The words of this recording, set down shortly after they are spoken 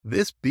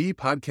This B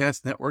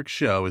Podcast Network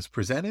show is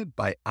presented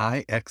by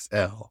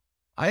IXL.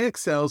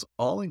 IXL's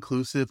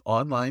all-inclusive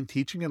online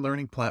teaching and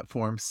learning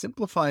platform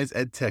simplifies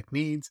edtech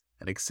needs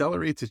and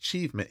accelerates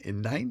achievement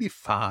in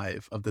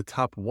 95 of the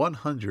top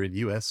 100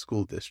 U.S.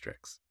 school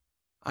districts.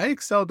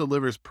 IXL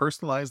delivers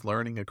personalized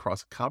learning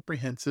across a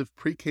comprehensive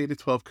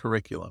pre-K-12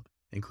 curriculum,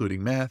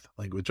 including math,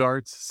 language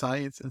arts,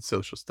 science, and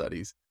social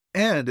studies,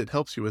 and it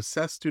helps you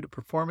assess student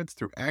performance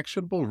through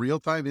actionable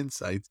real-time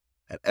insights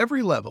at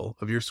every level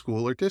of your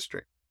school or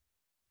district.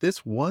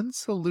 This one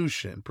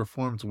solution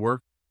performs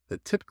work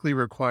that typically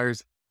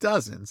requires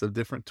dozens of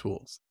different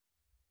tools.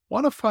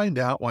 Want to find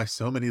out why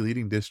so many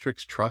leading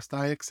districts trust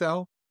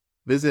IXL?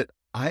 Visit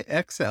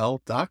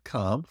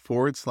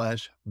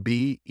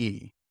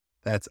IXL.com/BE.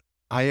 That's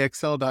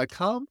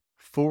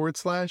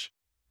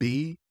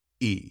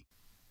IXL.com/BE.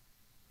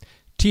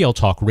 TL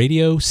Talk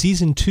Radio,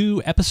 Season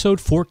 2, Episode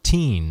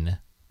 14.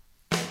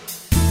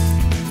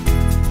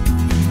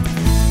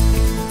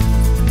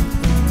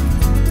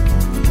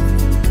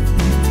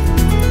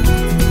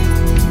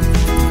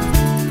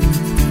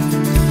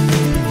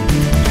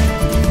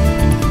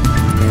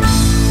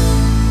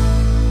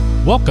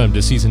 Welcome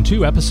to Season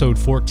 2, Episode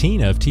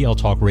 14 of TL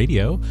Talk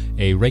Radio,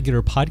 a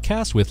regular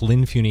podcast with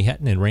Lynn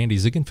Funy-Hetton and Randy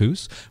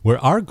Ziegenfuss, where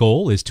our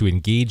goal is to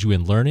engage you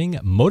in learning,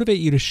 motivate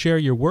you to share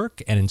your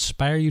work, and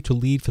inspire you to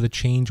lead for the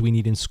change we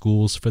need in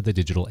schools for the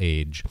digital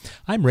age.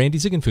 I'm Randy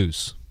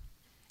Ziegenfuss.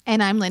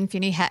 And I'm Lynn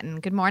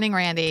Funy-Hetton. Good morning,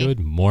 Randy. Good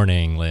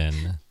morning,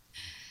 Lynn.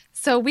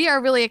 So we are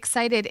really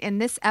excited. In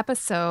this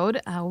episode,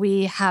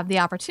 we have the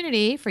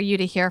opportunity for you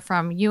to hear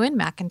from Ewan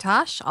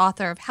McIntosh,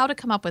 author of How to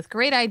Come Up with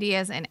Great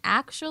Ideas and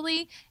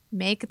Actually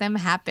Make Them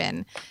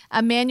Happen,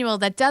 a manual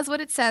that does what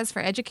it says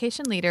for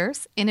education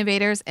leaders,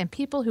 innovators, and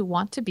people who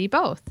want to be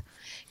both.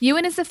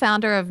 Ewan is the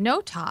founder of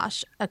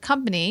McIntosh, a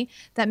company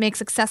that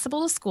makes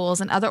accessible to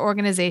schools and other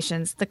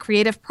organizations the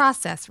creative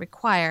process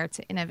required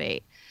to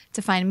innovate,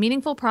 to find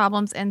meaningful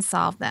problems and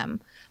solve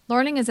them.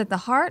 Learning is at the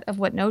heart of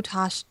what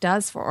McIntosh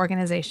does for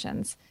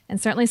organizations,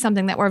 and certainly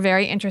something that we're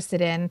very interested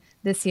in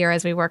this year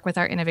as we work with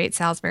our Innovate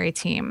Salisbury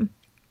team.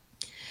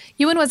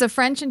 Ewan was a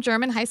French and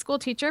German high school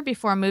teacher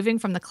before moving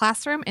from the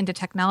classroom into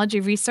technology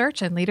research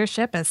and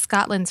leadership as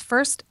Scotland's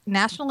first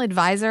national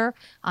advisor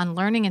on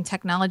learning and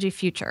technology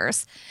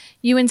futures.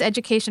 Ewan's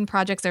education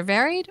projects are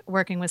varied,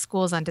 working with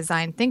schools on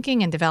design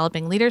thinking and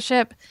developing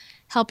leadership,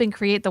 helping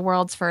create the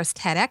world's first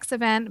TEDx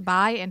event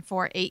by and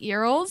for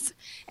 8-year-olds,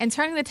 and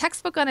turning the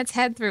textbook on its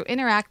head through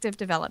interactive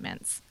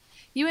developments.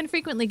 Ewan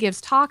frequently gives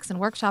talks and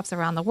workshops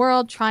around the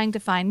world, trying to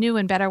find new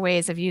and better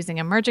ways of using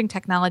emerging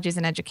technologies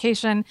in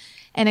education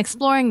and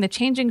exploring the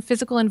changing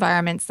physical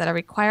environments that are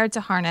required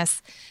to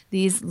harness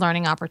these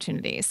learning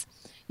opportunities.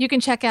 You can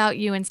check out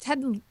Ewan's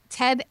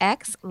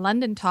TEDx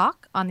London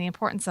talk on the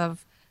importance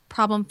of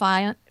problem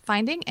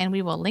finding, and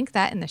we will link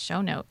that in the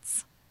show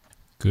notes.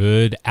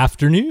 Good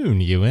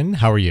afternoon, Ewan.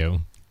 How are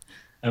you?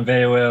 I'm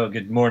very well.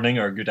 Good morning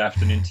or good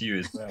afternoon to you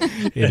as well.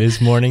 It is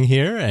morning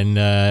here and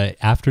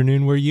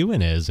afternoon where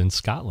Ewan is in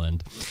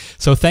Scotland.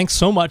 So thanks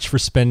so much for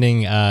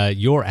spending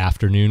your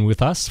afternoon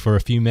with us for a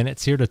few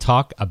minutes here to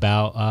talk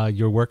about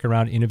your work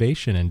around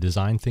innovation and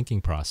design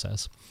thinking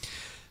process.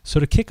 So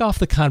to kick off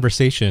the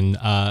conversation,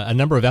 a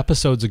number of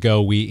episodes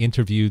ago, we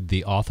interviewed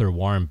the author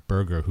Warren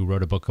Berger, who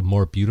wrote a book, A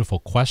More Beautiful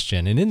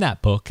Question. And in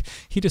that book,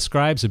 he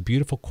describes a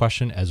beautiful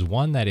question as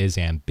one that is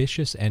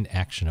ambitious and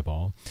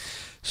actionable.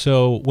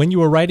 So when you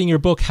were writing your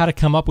book, How to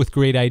Come Up with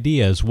Great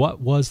Ideas, what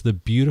was the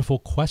beautiful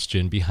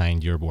question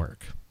behind your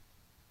work?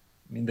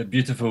 I mean, the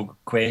beautiful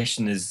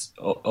question is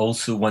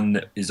also one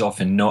that is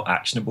often not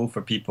actionable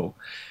for people.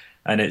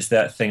 And it's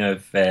that thing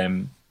of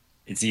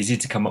it's easy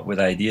to come up with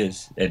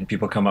ideas and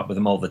people come up with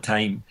them all the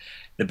time.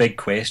 The big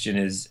question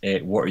is,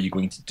 what are you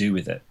going to do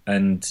with it?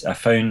 And I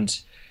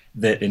found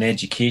that in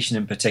education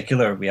in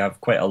particular, we have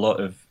quite a lot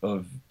of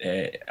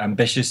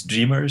ambitious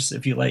dreamers,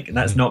 if you like, and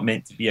that's not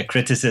meant to be a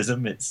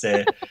criticism. It's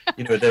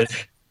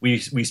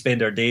we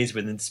spend our days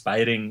with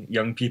inspiring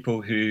young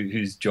people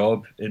whose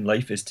job in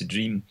life is to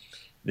dream.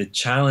 The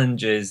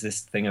challenge is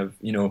this thing of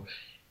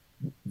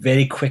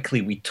very quickly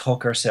we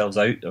talk ourselves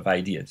out of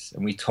ideas,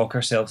 and we talk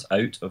ourselves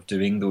out of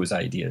doing those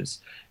ideas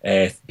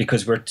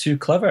because we're too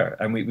clever,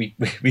 and we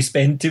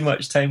spend too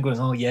much time going,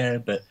 oh yeah,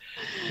 but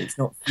it's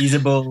not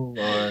feasible,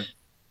 or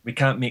we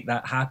can't make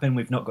that happen.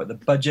 We've not got the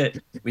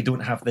budget. We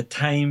don't have the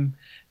time,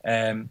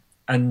 or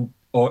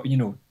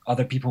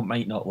other people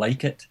might not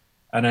like it.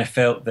 And I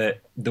felt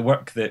that the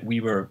work that we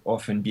were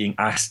often being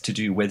asked to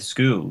do with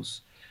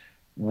schools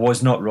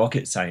was not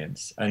rocket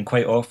science. And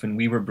quite often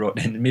we were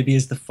brought in maybe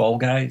as the fall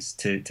guys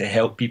to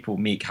help people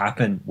make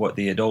happen what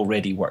they had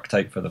already worked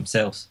out for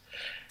themselves.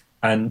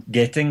 And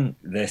getting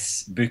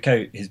this book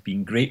out has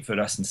been great for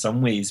us in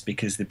some ways,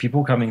 because the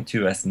people coming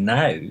to us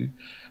now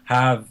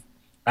have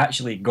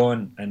actually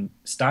gone and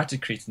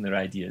started creating their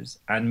ideas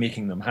and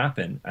making them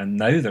happen. And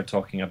now they're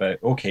talking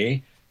about,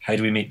 okay, how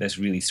do we make this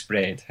really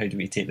spread? How do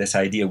we take this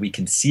idea? We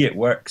can see it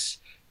works.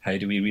 How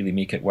do we really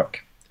make it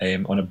work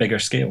on a bigger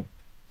scale?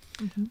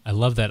 I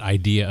love that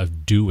idea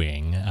of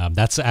doing.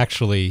 That's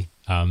actually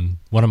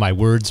one of my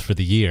words for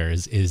the year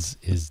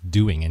is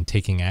doing and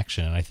taking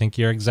action. And I think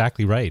you're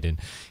exactly right. In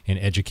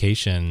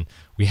education,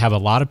 we have a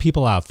lot of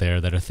people out there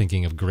that are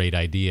thinking of great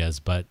ideas,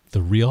 but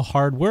the real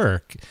hard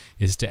work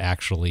is to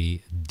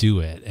actually do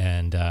it.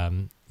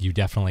 And you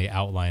definitely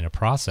outline a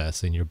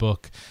process in your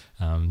book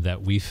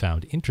that we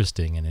found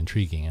interesting and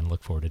intriguing and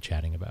look forward to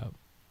chatting about.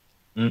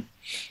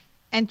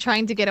 And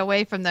trying to get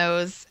away from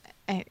those,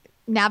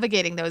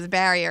 navigating those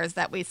barriers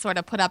that we sort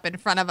of put up in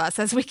front of us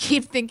as we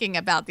keep thinking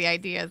about the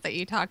ideas that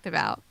you talked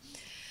about.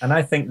 And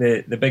I think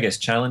the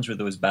biggest challenge with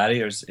those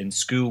barriers in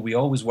school, we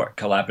always work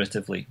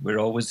collaboratively. We're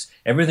always,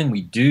 everything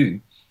we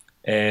do,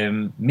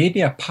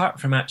 maybe apart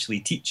from actually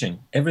teaching,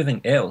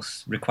 everything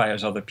else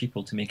requires other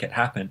people to make it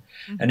happen.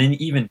 Mm-hmm. And in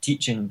even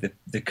teaching,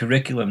 the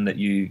curriculum that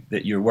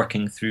you're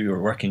working through or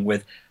working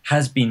with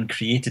has been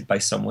created by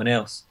someone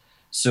else.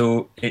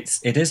 So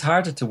it is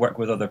harder to work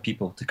with other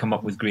people to come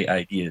up with great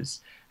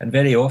ideas. And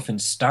very often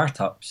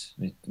startups,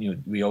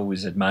 we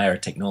always admire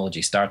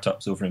technology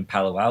startups over in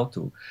Palo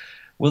Alto.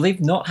 Well,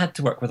 they've not had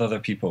to work with other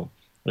people.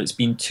 It's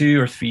been 2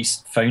 or 3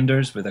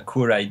 founders with a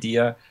core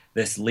idea,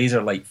 this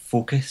laser-like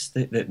focus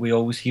that we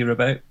always hear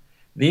about.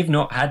 They've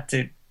not had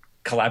to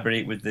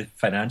collaborate with the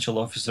financial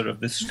officer of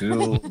the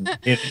school,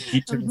 the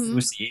teacher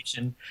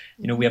association.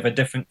 We have a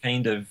different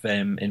kind of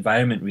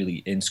environment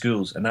really in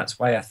schools, and that's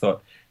why I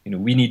thought,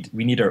 we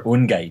need our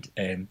own guide.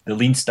 The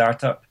Lean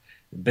Startup,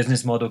 the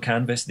business model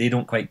canvas, they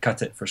don't quite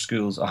cut it for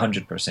schools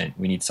 100%.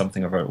 We need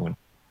something of our own.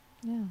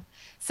 Yeah.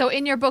 So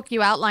in your book,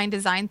 you outline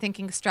design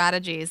thinking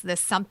strategies,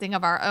 this something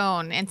of our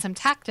own, and some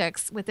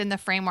tactics within the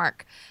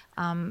framework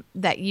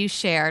that you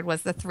shared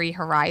was the 3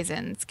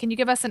 horizons. Can you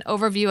give us an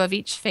overview of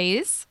each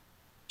phase?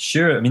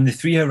 Sure. I mean, the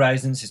 3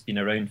 horizons has been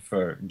around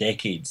for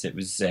decades. It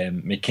was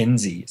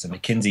McKinsey. It's a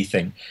McKinsey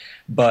thing.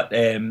 But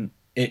in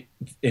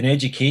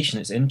education,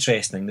 it's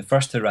interesting. The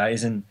first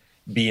horizon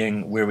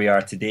being where we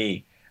are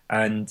today.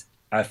 And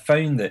I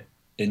found that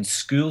in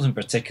schools in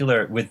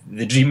particular, with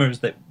the dreamers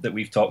that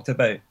we've talked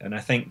about, and I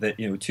think that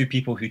 2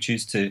 people who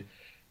choose to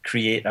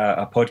create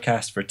a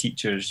podcast for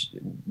teachers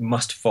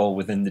must fall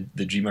within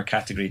the dreamer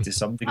category to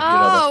some degree or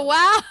other. Oh,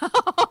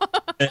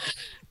 wow.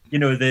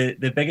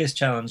 The biggest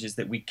challenge is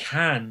that we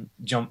can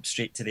jump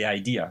straight to the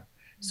idea.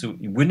 So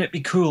wouldn't it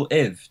be cool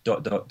if ...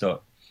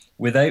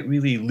 without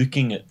really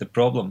looking at the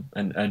problem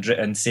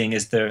and saying,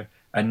 is there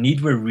a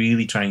need we're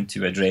really trying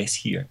to address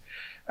here?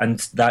 And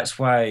that's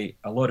why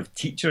a lot of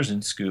teachers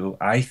in school,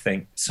 I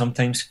think,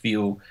 sometimes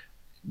feel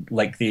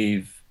like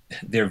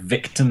they're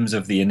victims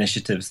of the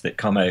initiatives that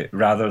come out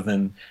rather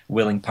than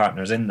willing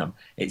partners in them.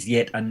 It's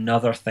yet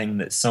another thing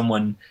that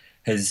someone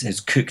has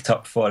cooked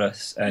up for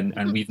us,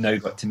 and we've now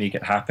got to make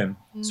it happen.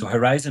 So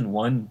Horizon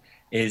 1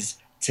 is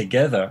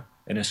together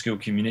in a school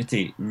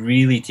community,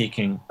 really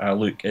taking a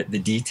look at the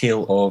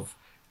detail of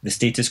the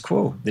status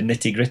quo, the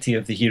nitty-gritty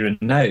of the here and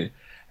now,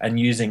 and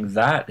using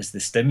that as the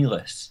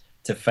stimulus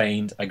to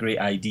find a great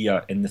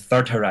idea in the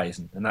 3rd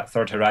horizon. And that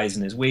 3rd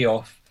horizon is way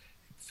off,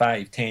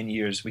 5-10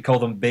 years. We call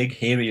them big,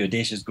 hairy,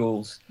 audacious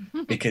goals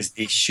because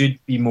they should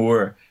be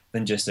more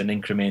than just an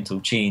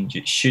incremental change.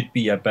 It should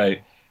be about,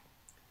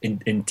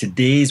 in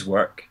today's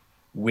work,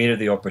 where are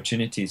the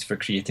opportunities for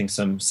creating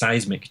some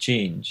seismic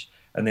change?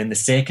 And then the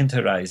 2nd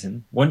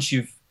horizon, once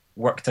you've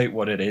worked out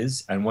what it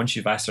is and once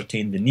you've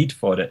ascertained the need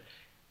for it,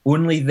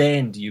 only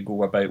then do you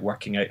go about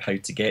working out how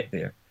to get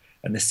there.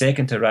 And the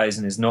 2nd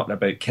horizon is not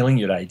about killing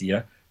your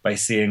idea by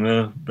saying,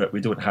 oh, but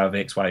we don't have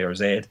X, Y, or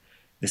Z.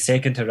 The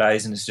 2nd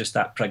horizon is just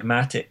that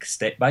pragmatic,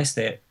 step by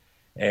step.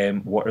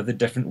 What are the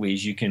different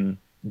ways you can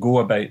go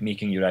about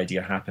making your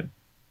idea happen?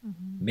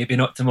 Maybe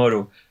not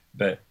tomorrow,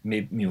 but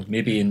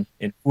maybe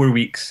in 4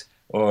 weeks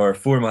or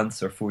 4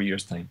 months or 4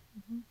 years' time.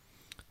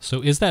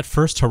 So is that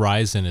first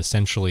horizon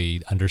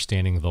essentially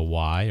understanding the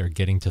why or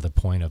getting to the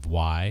point of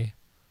why?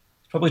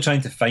 Probably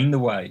trying to find the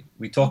why.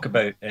 We talk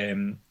about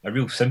a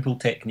real simple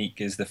technique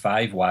is the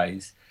 5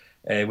 whys,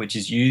 which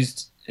is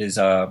used as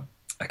a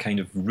kind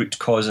of root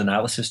cause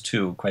analysis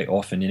tool quite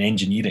often in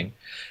engineering.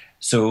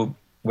 So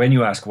when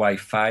you ask why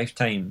 5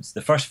 times,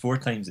 the first 4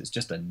 times it's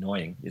just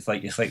annoying. It's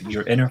like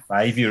your inner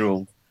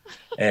 5-year-old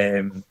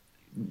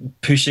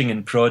pushing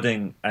and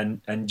prodding,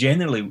 and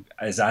generally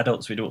as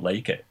adults we don't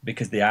like it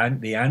because the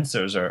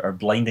answers are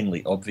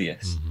blindingly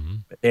obvious.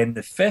 But then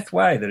the 5th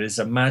why, there is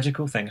a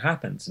magical thing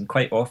happens, and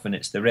quite often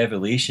it's the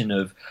revelation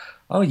of,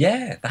 oh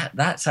yeah,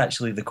 that's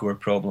actually the core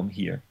problem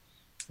here.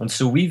 And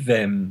so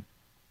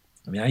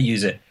I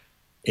use it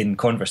in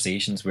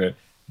conversations where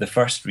the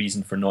first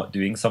reason for not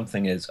doing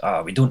something is,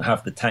 we don't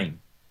have the time.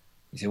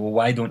 You say, well,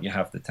 why don't you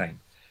have the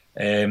time?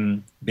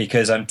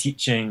 Because I'm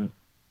teaching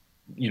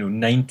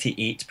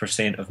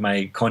 98% of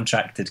my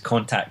contracted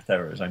contact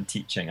hours I'm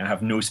teaching. I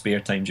have no spare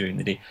time during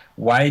the day.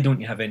 Why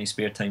don't you have any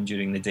spare time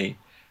during the day?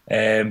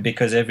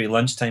 Because every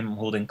lunchtime I'm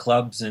holding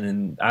clubs,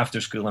 and after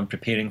school I'm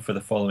preparing for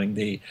the following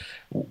day.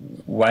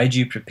 Why do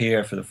you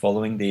prepare for the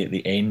following day at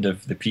the end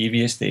of the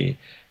previous day?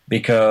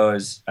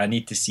 Because I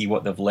need to see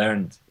what they've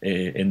learned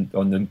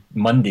on the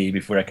Monday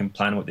before I can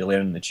plan what they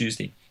learn on the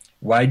Tuesday.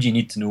 Why do you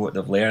need to know what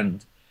they've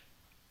learned?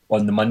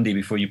 on the Monday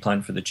before you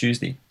plan for the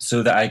Tuesday,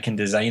 so that I can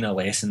design a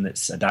lesson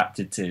that's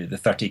adapted to the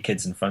 30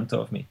 kids in front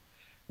of me?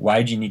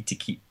 Why do you need to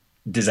keep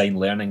design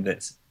learning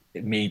that's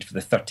made for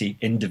the 30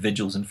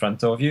 individuals in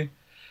front of you?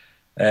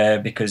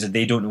 Because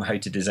they don't know how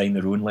to design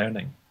their own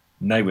learning.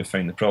 Now we've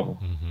found the problem.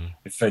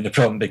 We've found the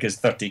problem because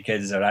 30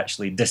 kids are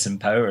actually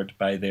disempowered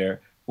by their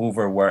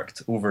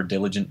overworked,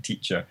 over-diligent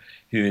teacher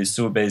who is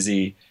so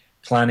busy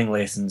planning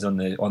lessons on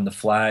the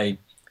fly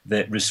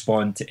that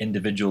respond to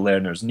individual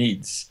learners'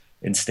 needs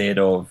instead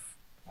of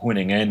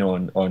honing in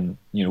on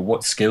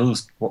what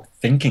skills, what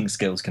thinking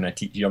skills can I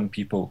teach young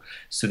people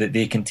so that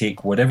they can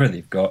take whatever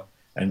they've got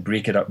and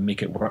break it up and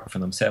make it work for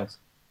themselves.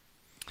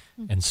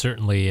 And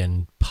certainly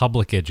in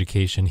public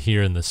education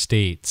here in the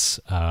States,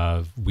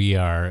 we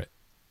are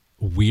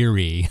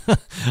weary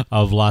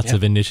of lots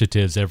of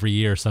initiatives. Every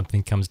year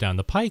something comes down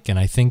the pike. And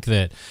I think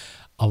that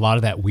a lot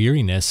of that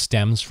weariness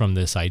stems from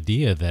this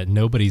idea that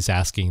nobody's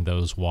asking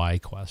those why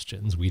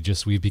questions.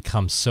 We've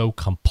become so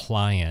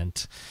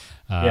compliant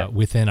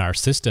within our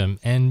system,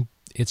 and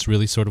it's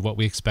really sort of what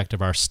we expect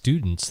of our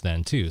students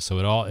then too.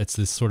 So it's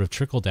this sort of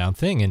trickle down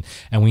thing,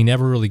 and we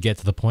never really get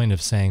to the point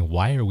of saying,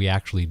 why are we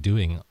actually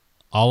doing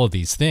all of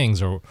these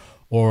things,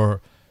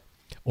 or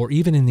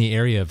even in the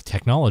area of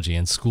technology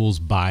and schools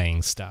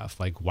buying stuff.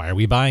 Like, why are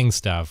we buying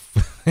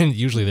stuff? And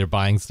usually they're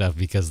buying stuff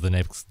because the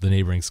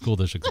neighboring school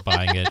district's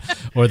buying it,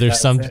 or there's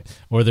some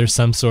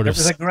sort of.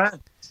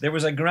 There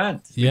was a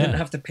grant. We didn't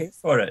have to pay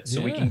for it,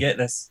 so we can get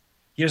this.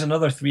 Here's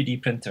another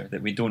 3D printer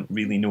that we don't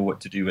really know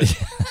what to do with.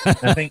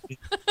 I think,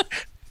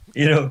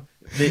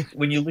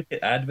 when you look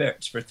at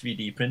adverts for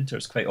 3D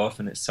printers, quite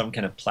often it's some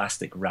kind of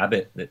plastic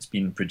rabbit that's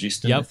been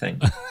produced in the thing.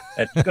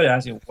 And you've got to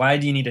ask, why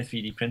do you need a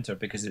 3D printer?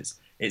 Because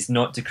it's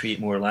not to create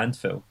more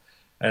landfill.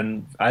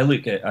 And I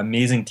look at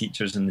amazing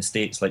teachers in the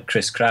States like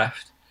Chris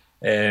Kraft.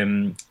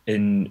 He's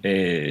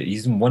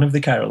in one of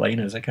the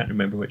Carolinas. I can't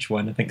remember which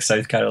one. I think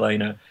South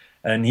Carolina.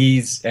 And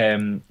he's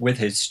with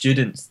his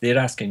students. They're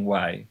asking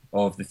why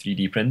of the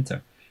 3D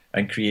printer,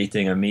 and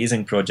creating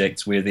amazing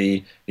projects where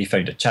they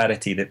found a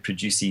charity that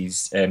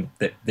produces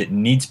that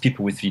needs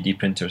people with 3D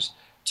printers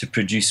to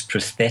produce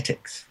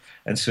prosthetics,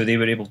 and so they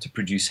were able to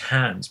produce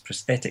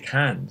prosthetic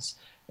hands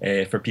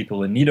for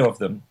people in need of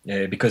them,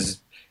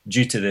 because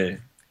due to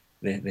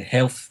the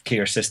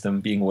healthcare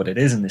system being what it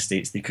is in the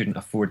States, they couldn't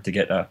afford to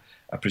get a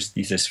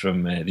prosthesis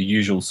from the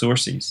usual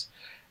sources.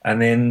 And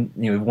then,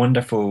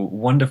 wonderful,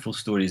 wonderful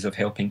stories of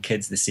helping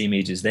kids the same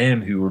age as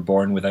them who were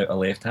born without a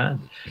left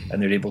hand, and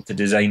they're able to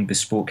design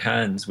bespoke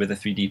hands with a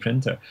 3D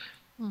printer.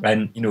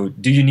 And,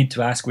 do you need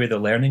to ask where the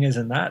learning is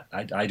in that?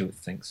 I don't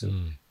think so.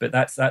 But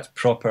that's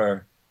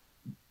proper,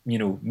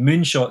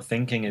 moonshot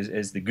thinking,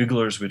 as the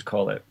Googlers would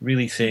call it,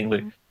 really saying,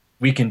 look,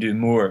 we can do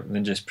more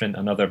than just print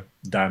another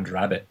damned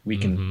rabbit. We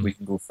can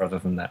go further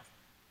than that.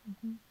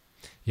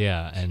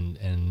 Yeah,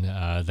 and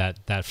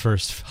that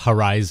first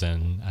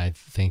horizon, I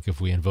think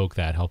if we invoke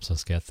that, helps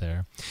us get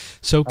there.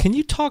 So can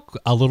you talk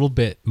a little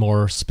bit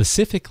more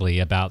specifically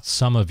about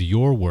some of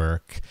your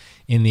work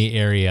in the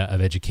area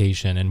of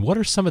education, and what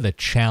are some of the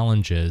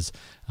challenges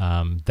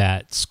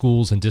that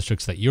schools and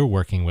districts that you're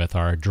working with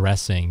are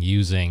addressing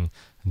using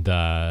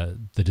the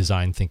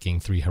design thinking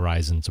 3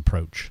 horizons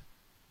approach?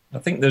 I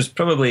think there's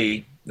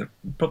probably 2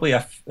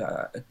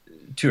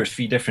 or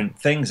 3 different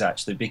things,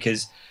 actually,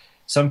 because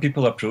some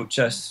people approach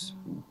us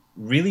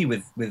really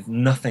with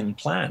nothing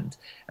planned,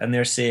 and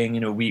they're saying,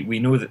 we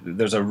know that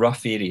there's a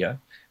rough area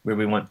where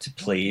we want to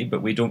play,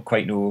 but we don't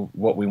quite know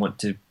what we want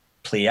to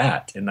play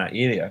at in that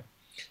area.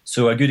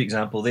 So a good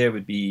example there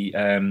would be,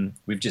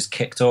 we've just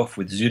kicked off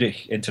with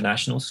Zurich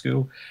International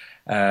School.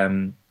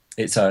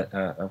 It's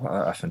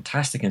a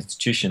fantastic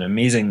institution,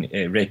 amazing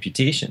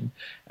reputation,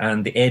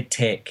 and the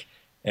EdTech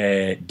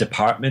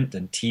department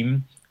and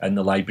team and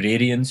the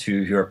librarians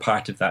who are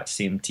part of that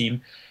same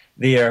team,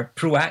 they are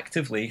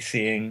proactively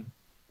saying,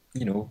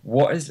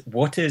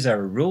 what is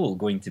our role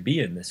going to be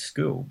in this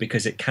school?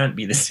 Because it can't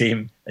be the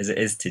same as it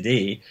is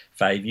today,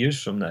 5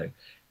 years from now.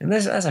 And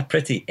that's a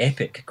pretty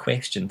epic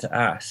question to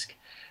ask.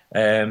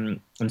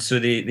 And so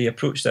they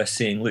approached us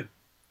saying, look,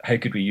 how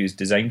could we use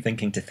design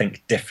thinking to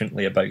think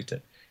differently about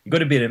it? You've got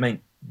to bear in mind,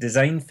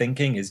 design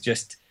thinking is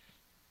just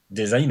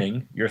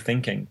designing your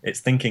thinking.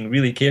 It's thinking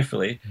really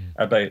carefully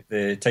about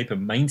the type of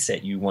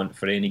mindset you want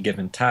for any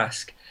given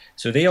task.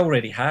 So they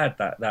already had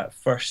that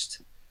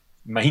first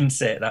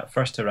mindset, that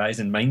first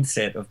horizon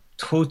mindset of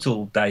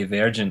total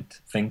divergent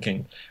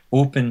thinking,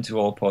 open to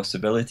all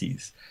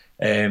possibilities,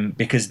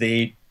 because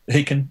they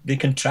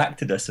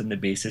contracted us on the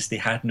basis they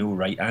had no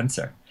right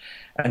answer.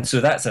 And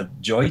so that's a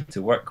joy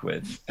to work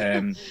with.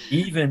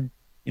 Even,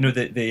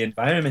 the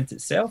environment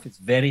itself is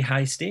very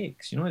high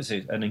stakes. It's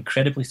an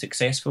incredibly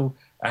successful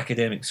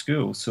academic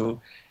school.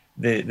 So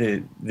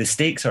the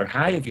stakes are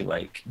high, if you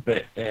like,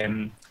 but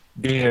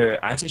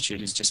their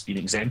attitude has just been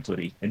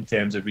exemplary in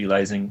terms of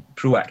realizing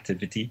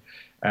proactivity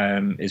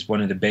is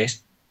one of the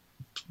best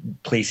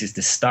places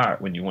to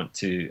start when you want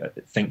to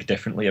think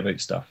differently about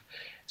stuff.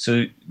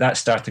 So that's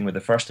starting with the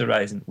first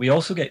horizon. We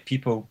also get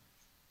people,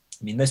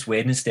 this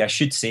Wednesday, I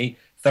should say,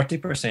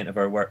 30% of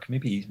our work,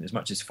 maybe as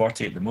much as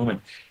 40 at the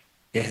moment,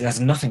 it has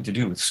nothing to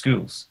do with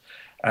schools.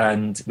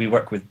 And we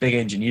work with big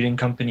engineering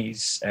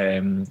companies,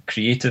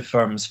 creative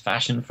firms,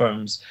 fashion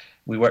firms.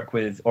 We work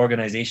with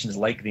organizations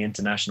like the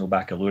International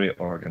Baccalaureate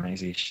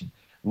Organization,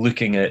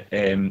 looking at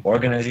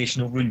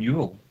organizational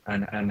renewal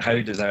and how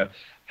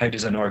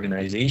does an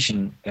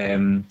organization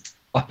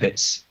up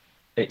its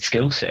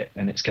skill set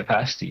and its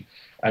capacity.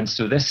 And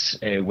so this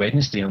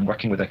Wednesday, I'm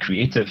working with a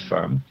creative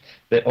firm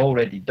that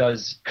already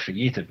does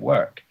creative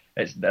work.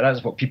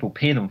 That's what people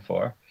pay them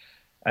for.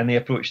 And they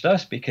approached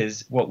us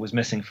because what was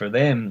missing for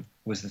them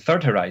was the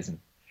third horizon.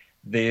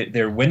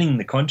 They're winning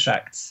the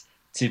contracts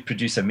to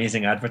produce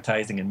amazing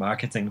advertising and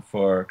marketing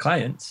for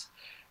clients.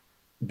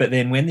 But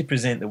then when they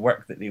present the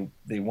work that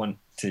they want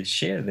to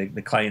share,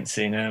 the client's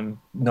saying,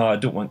 no, I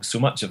don't want so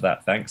much of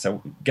that, thanks.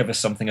 Give us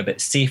something a bit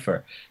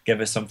safer,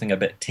 give us something a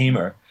bit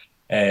tamer,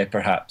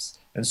 perhaps.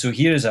 And so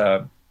here's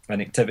an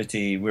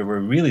activity where we're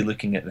really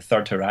looking at the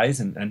third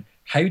horizon and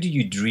how do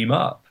you dream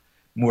up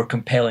more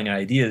compelling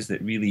ideas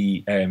that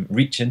really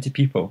reach into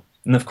people.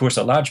 And of course,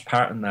 a large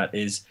part in that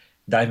is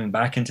diving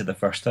back into the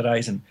first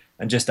horizon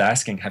and just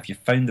asking, have you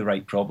found the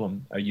right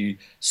problem? Are you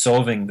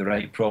solving the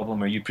right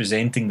problem? Are you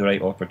presenting the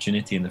right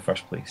opportunity in the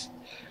first place?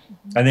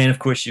 Mm-hmm. And then, of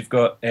course, you've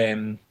got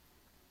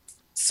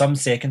some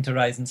second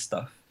horizon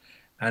stuff.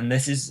 And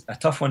this is a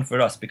tough one for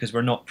us because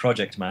we're not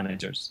project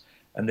managers.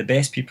 And the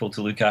best people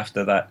to look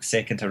after that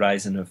second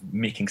horizon of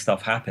making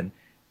stuff happen,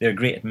 they're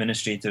great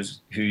administrators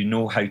who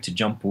know how to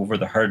jump over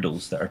the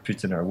hurdles that are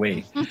put in our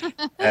way.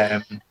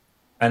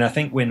 And I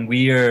think when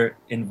we're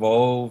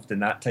involved in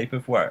that type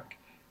of work,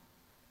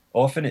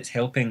 often it's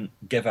helping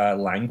give a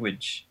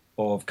language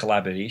of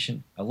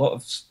collaboration. A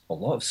lot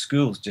of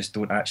schools just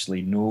don't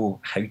actually know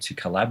how to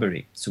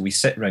collaborate. So we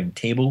sit around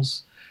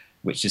tables,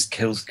 which just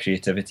kills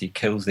creativity,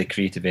 kills the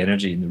creative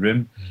energy in the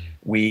room.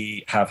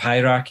 We have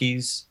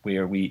hierarchies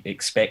where we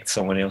expect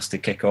someone else to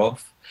kick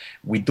off.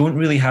 We don't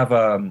really have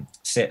a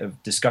set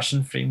of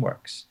discussion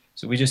frameworks.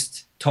 So we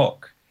just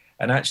talk.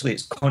 And actually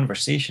it's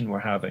conversation we're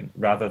having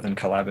rather than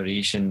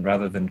collaboration,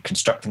 rather than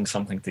constructing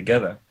something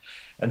together.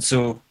 And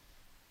so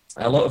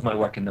a lot of my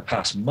work in the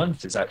past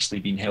month has actually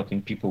been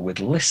helping people with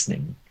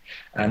listening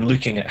and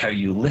looking at how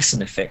you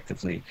listen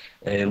effectively,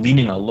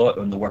 leaning a lot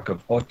on the work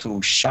of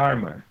Otto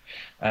Scharmer.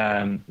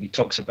 He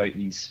talks about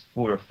these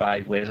 4 or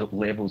 5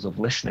 levels of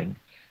listening.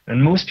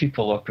 And most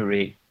people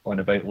operate on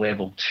about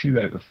level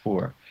 2 out of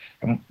 4.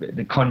 And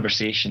the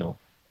conversational,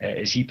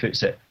 as he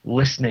puts it,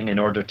 listening in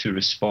order to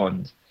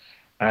respond.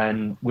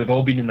 And we've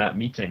all been in that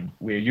meeting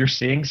where you're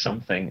saying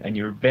something and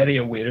you're very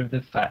aware of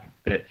the fact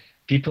that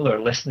people are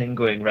listening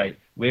going, right,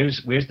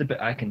 where's the bit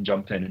I can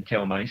jump in and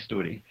tell my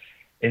story?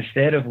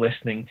 Instead of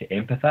listening to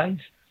empathize,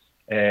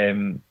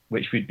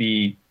 which would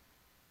be,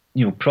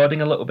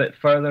 prodding a little bit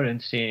further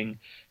and saying,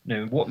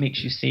 now, what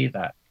makes you say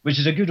that? Which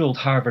is a good old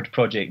Harvard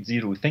Project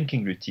Zero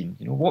thinking routine.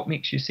 What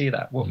makes you say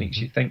that? What makes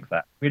you think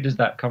that? Where does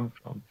that come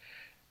from?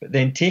 But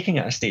then taking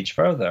it a stage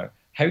further,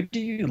 how do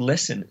you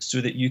listen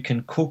so that you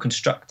can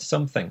co-construct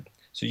something?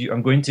 So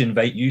I'm going to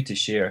invite you to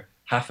share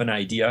half an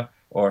idea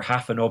or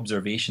half an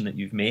observation that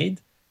you've made.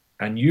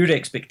 And your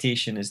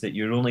expectation is that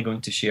you're only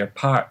going to share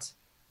part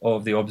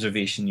of the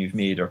observation you've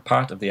made or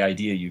part of the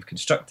idea you've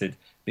constructed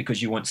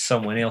because you want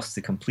someone else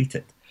to complete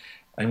it.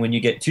 And when you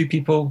get 2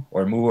 people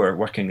or more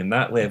working in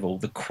that level,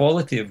 the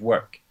quality of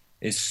work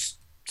is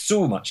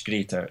so much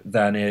greater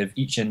than if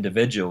each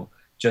individual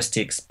just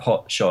takes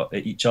pot shot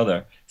at each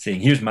other,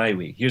 saying, here's my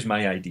way, here's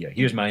my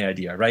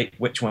idea, right?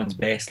 Which one's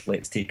best?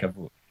 Let's take a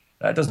vote.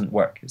 That doesn't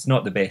work. It's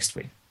not the best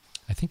way.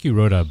 I think you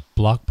wrote a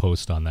blog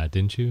post on that,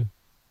 didn't you?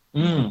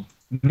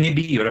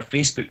 Maybe, or a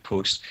Facebook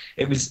post.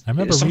 I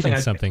remember reading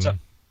something.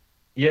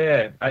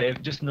 Yeah,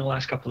 just in the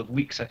last couple of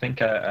weeks, I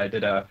think I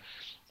did a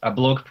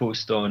blog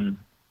post on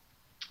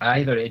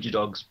either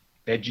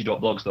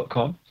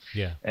edu.blogs.com.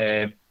 Yeah.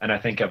 And I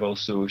think I've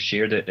also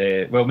shared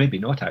it, well, maybe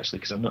not actually,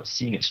 because I'm not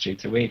seeing it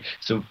straight away.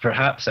 So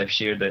perhaps I've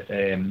shared it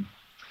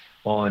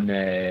on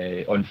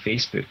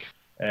Facebook.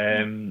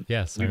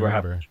 Yes, we I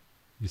remember.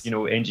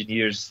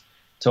 Engineers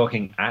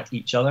talking at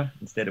each other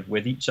instead of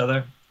with each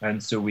other.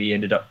 And so we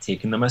ended up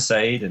taking them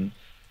aside and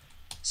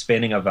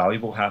spending a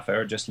valuable half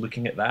hour just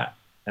looking at that.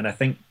 And I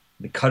think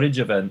the courage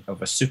of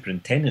a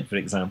superintendent, for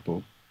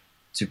example,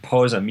 to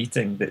pause a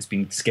meeting that's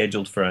been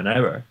scheduled for an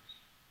hour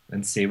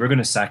and say, we're going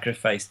to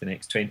sacrifice the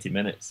next 20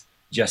 minutes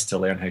just to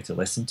learn how to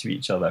listen to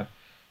each other.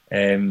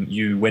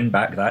 You win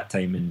back that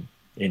time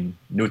in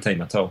no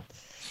time at all.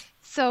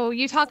 So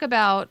you talk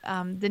about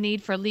the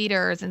need for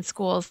leaders in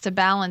schools to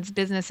balance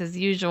business as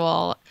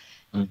usual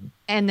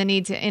and the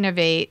need to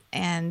innovate.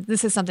 And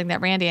this is something that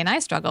Randy and I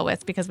struggle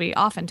with because we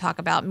often talk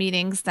about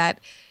meetings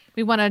that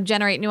we want to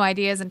generate new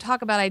ideas and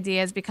talk about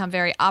ideas become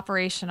very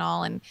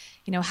operational. And,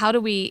 how do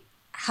we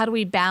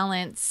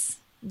balance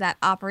that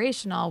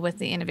operational with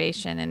the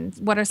innovation? And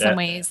what are some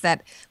ways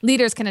that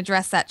leaders can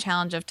address that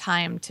challenge of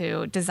time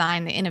to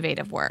design the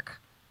innovative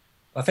work?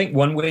 I think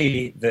one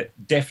way that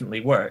definitely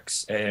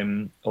works,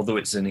 although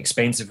it's an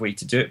expensive way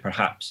to do it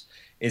perhaps,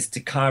 is to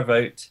carve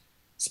out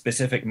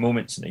specific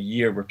moments in a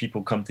year where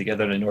people come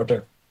together in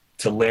order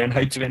to learn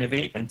how to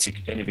innovate and to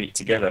innovate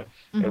together.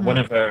 One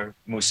of our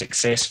most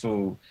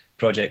successful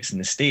projects in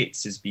the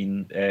States has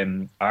been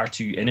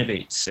R2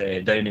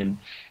 Innovates down in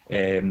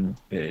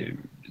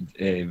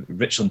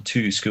Richland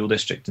 2 School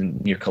District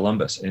near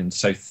Columbus in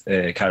South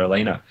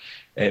Carolina.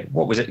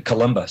 What was it?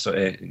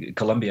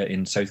 Columbia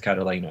in South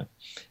Carolina.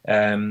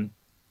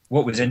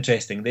 What was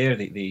interesting there,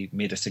 they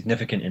made a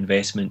significant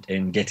investment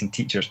in getting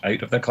teachers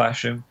out of their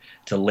classroom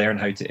to learn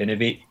how to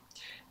innovate.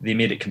 They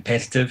made it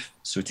competitive,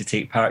 so to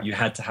take part, you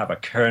had to have a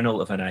kernel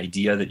of an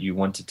idea that you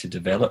wanted to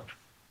develop.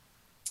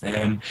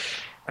 And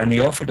they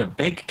offered a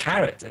big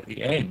carrot at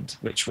the end,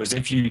 which was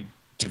if you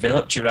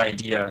developed your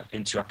idea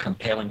into a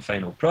compelling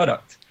final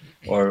product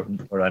or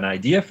an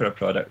idea for a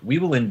product, we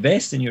will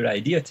invest in your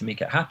idea to make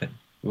it happen.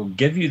 We'll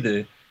give you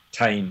the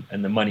time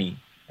and the money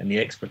and the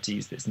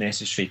expertise that's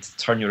necessary to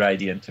turn your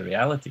idea into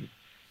reality.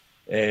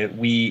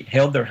 We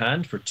held their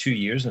hand for 2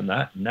 years on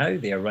that. Now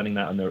they are running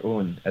that on their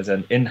own as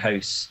an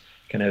in-house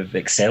kind of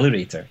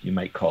accelerator, you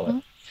might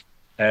call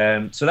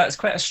it. So that's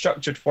quite a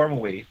structured, formal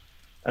way.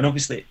 And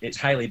obviously it's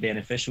highly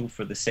beneficial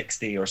for the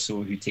 60 or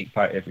so who take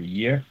part every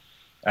year.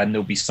 And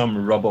there'll be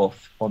some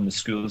rub-off on the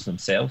schools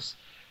themselves.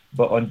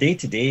 But on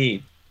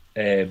day-to-day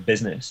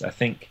business, I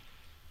think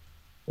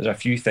there's a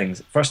few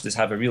things. First is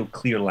have a real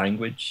clear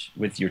language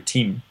with your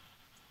team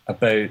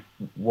about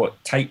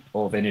what type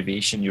of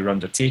innovation you're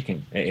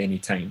undertaking at any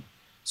time.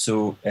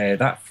 So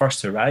that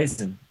first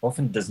horizon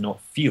often does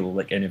not feel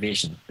like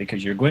innovation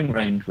because you're going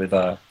around with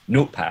a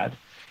notepad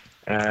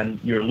and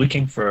you're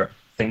looking for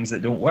things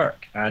that don't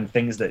work and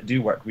things that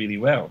do work really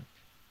well.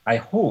 I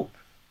hope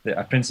that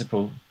a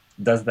principal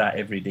does that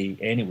every day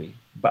anyway,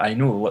 but I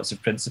know lots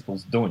of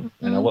principals don't,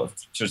 and a lot of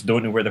teachers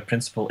don't know where the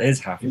principal is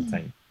half the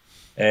time.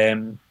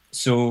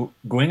 So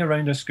going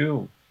around a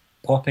school,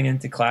 popping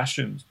into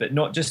classrooms, but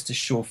not just to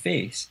show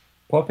face,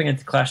 popping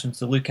into classrooms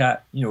to look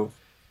at,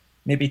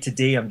 maybe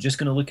today I'm just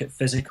going to look at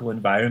physical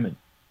environment.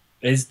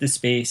 Is the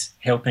space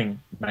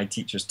helping my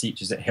teachers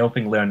teach? Is it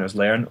helping learners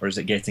learn, or is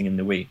it getting in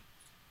the way?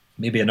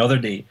 Maybe another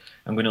day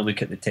I'm going to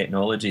look at the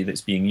technology that's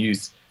being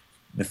used.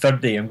 The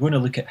third day I'm going to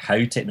look at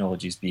how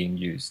technology is being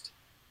used.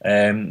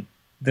 The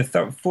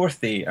fourth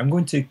day I'm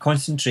going to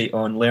concentrate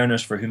on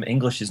learners for whom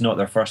English is not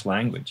their first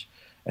language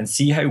and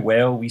see how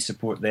well we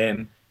support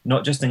them,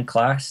 not just in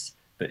class,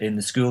 but in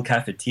the school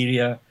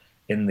cafeteria,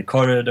 in the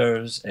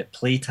corridors, at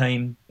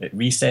playtime, at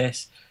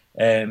recess.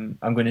 I'm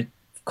going to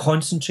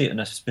concentrate on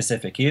a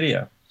specific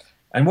area.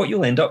 And what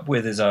you'll end up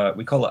with is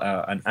we call it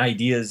an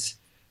ideas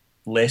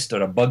list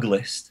or a bug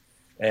list,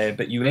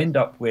 but you end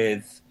up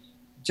with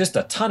just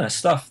a ton of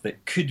stuff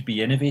that could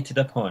be innovated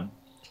upon.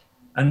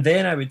 And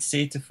then I would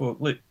say to folk,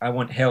 look, I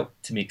want help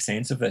to make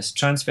sense of this.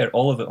 Transfer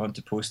all of it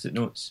onto Post-it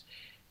notes.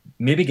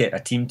 Maybe get a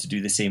team to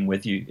do the same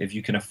with you. If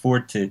you can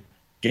afford to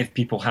give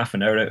people half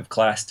an hour out of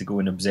class to go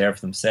and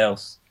observe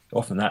themselves,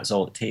 often that's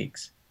all it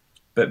takes.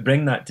 But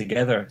bring that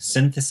together,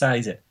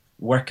 synthesize it,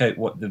 work out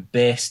what the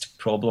best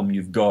problem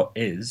you've got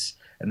is,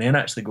 and then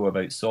actually go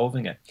about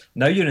solving it.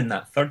 Now you're in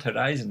that third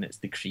horizon, it's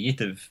the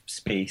creative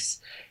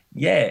space.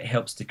 Yeah, it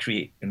helps to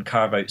create and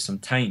carve out some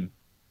time.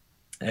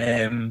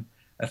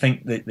 I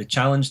think the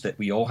challenge that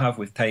we all have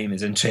with time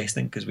is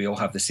interesting because we all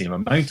have the same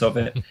amount of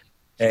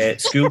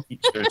it. School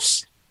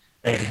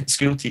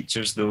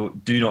teachers, though,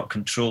 do not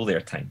control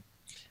their time.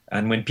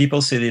 And when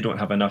people say they don't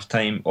have enough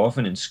time,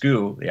 often in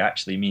school, they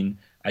actually mean,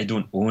 I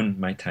don't own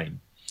my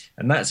time.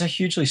 And that's a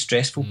hugely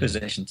stressful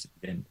position to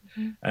be in.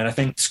 And I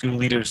think school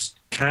leaders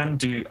can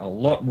do a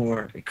lot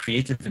more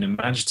creative and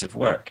imaginative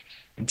work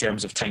in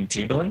terms of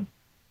timetabling.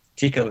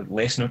 Take a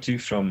lesson or two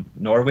from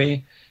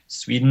Norway,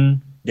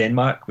 Sweden,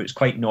 Denmark, where it's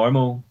quite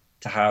normal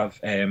to have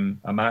a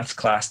maths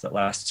class that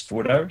lasts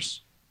 4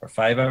 hours or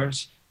 5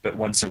 hours, but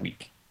once a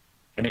week.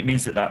 And it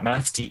means that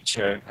maths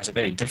teacher has a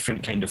very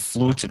different kind of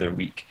flow to their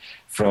week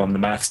from the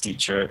maths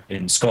teacher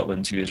in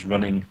Scotland who is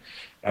running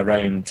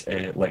around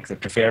like the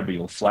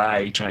proverbial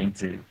fly, trying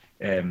to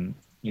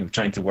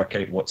work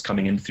out what's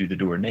coming in through the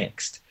door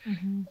next.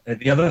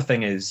 The other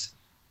thing is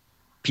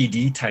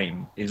PD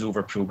time is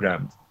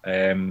over-programmed.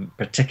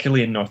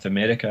 Particularly in North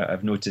America,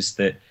 I've noticed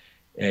that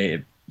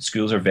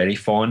schools are very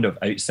fond of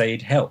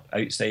outside help,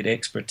 outside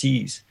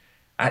expertise.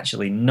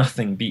 Actually,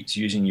 nothing beats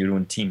using your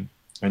own team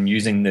and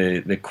using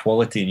the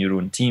quality in your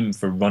own team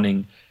for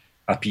running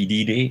a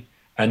PD day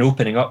and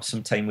opening up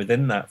some time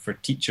within that for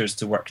teachers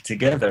to work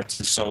together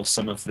to solve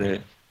some of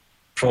the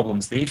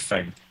problems they've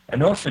found.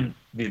 And often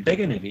the big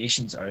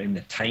innovations are in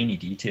the tiny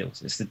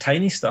details. It's the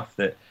tiny stuff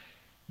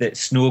that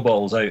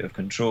snowballs out of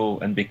control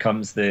and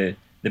becomes the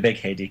big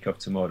headache of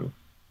tomorrow.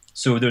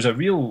 So there's a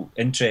real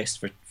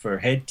interest for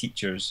head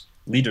teachers,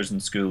 leaders in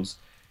schools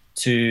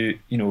to,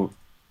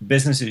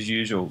 business as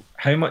usual.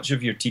 How much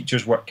of your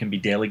teacher's work can be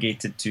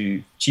delegated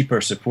to cheaper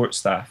support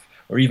staff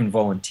or even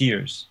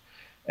volunteers?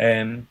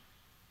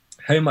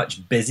 How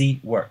much busy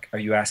work are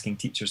you asking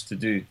teachers to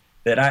do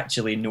that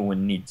actually no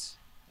one needs?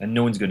 And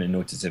no one's going to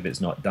notice if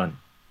it's not done.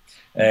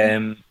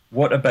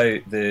 What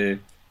about the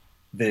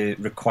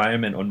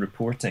requirement on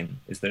reporting?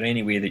 Is there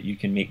any way that you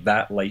can make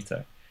that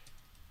lighter?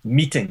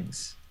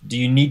 Meetings. Do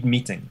you need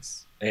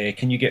meetings?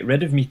 Can you get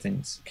rid of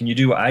meetings? Can you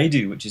do what I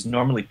do, which is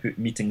normally put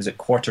meetings at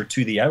quarter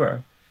to the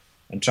hour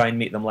and try and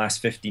make them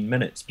last 15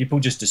 minutes? People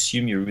just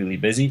assume you're really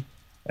busy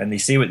and they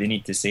say what they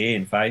need to say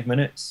in 5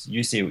 minutes.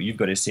 You say what you've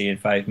got to say in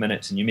 5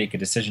 minutes and you make a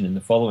decision in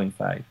the following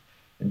five.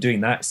 And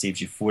doing that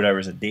saves you 4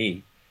 hours a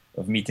day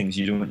of meetings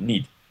you don't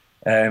need.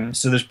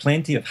 So there's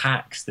plenty of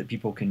hacks that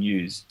people can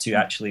use to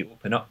actually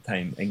open up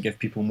time and give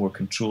people more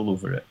control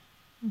over it.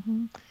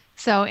 Mm-hmm.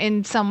 So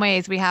in some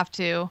ways, we have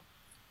to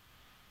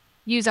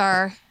use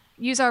our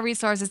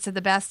resources to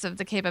the best of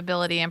the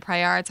capability and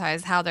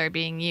prioritize how they're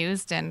being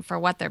used and for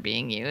what they're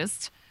being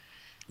used.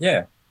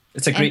 Yeah,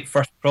 it's a great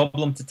first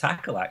problem to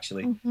tackle,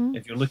 actually. Mm-hmm.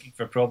 If you're looking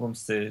for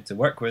problems to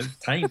work with,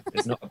 time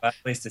is not a bad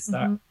place to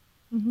start. Mm-hmm.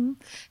 Mm-hmm.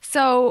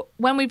 So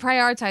when we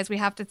prioritize, we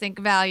have to think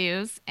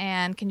values.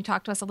 And can you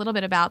talk to us a little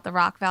bit about the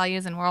rock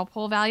values and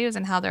whirlpool values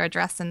and how they're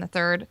addressed in the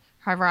third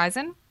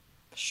horizon?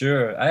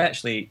 Sure. I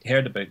actually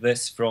heard about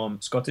this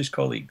from Scottish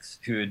colleagues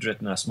who had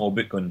written a small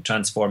book on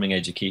transforming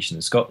education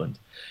in Scotland.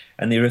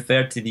 And they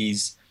referred to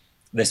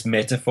this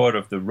metaphor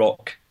of the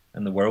rock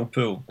and the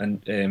whirlpool.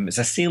 And it's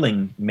a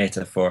sailing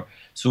metaphor.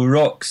 So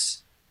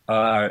rocks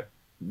are,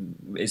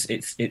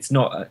 it's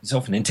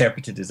often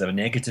interpreted as a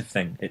negative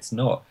thing. It's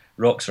not.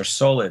 Rocks are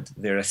solid.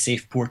 They're a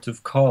safe port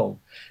of call.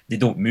 They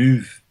don't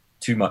move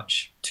too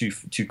much, too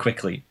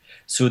quickly.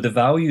 So the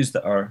values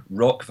that are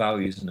rock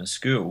values in a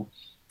school,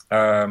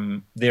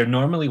 they're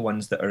normally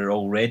ones that are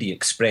already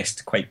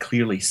expressed quite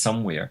clearly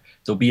somewhere.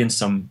 They'll be in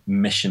some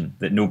mission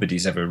that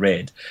nobody's ever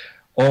read.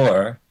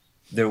 Or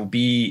they'll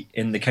be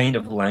in the kind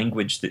of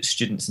language that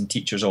students and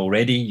teachers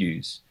already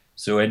use.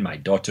 So in my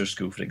daughter's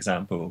school, for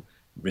example,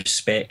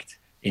 respect,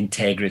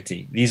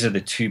 integrity. These are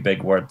the two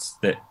big words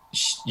that,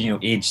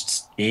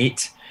 aged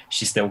 8,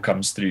 she still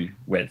comes through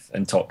with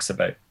and talks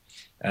about.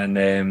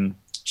 And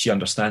she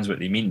understands what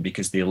they mean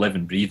because they live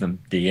and breathe them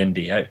day in,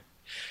 day out.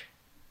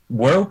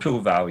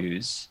 Whirlpool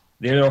values,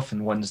 they're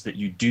often ones that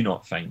you do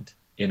not find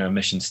in our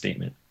mission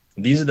statement.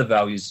 These are the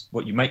values,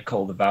 what you might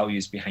call the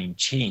values behind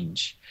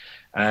change.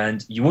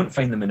 And you won't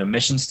find them in a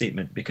mission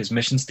statement because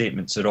mission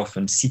statements are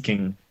often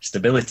seeking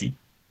stability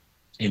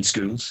in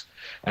schools.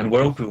 And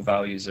whirlpool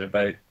values are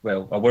about,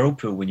 well, a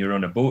whirlpool when you're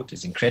on a boat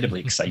is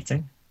incredibly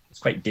exciting. It's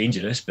quite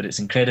dangerous, but it's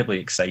incredibly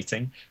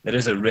exciting. There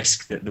is a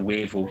risk that the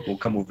wave will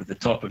come over the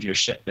top of your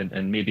ship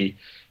and maybe,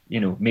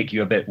 make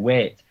you a bit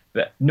wet.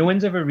 But no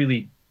one's ever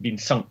really been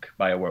sunk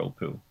by a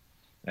whirlpool.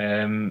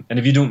 And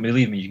if you don't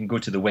believe me, you can go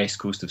to the west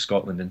coast of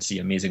Scotland and see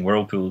amazing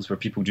whirlpools where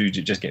people do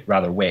just get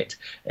rather wet,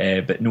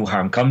 but no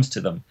harm comes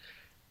to them.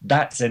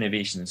 That's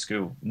innovation in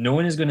school. No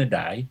one is going to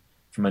die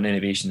from an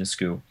innovation in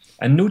school.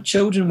 And no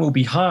children will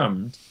be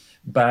harmed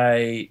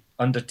by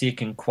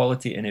undertaking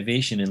quality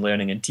innovation in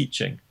learning and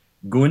teaching.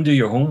 Go and do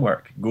your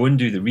homework. Go and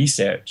do the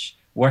research.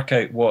 Work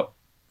out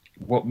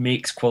what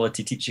makes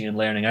quality teaching and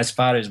learning as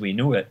far as we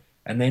know it,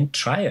 and then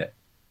try it.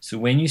 So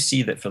when you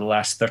see that for the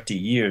last 30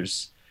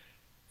 years,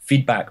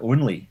 feedback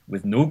only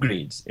with no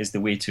grades is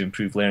the way to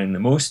improve learning the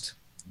most,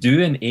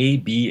 do an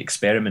A/B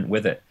experiment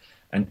with it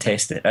and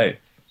test it out.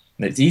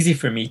 And it's easy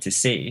for me to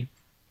say,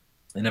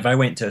 and if I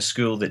went to a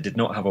school that did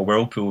not have a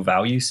whirlpool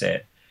value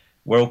set,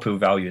 whirlpool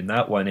value in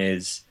that one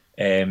is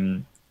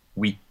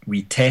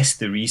we test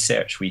the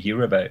research we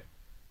hear about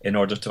in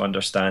order to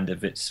understand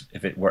if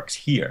it works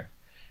here.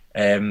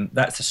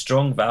 That's a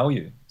strong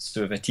value.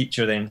 So if a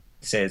teacher then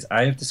says,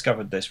 I have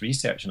discovered this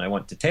research and I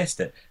want to test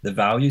it, the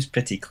value is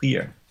pretty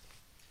clear.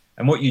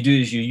 And what you do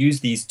is you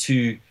use these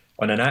two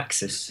on an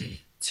axis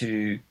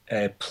to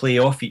play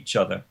off each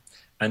other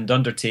and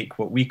undertake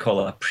what we call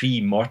a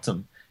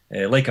pre-mortem,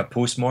 like a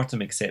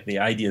post-mortem, except the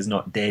idea is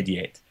not dead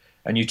yet.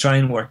 And you try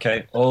and work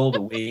out all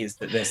the ways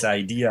that this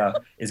idea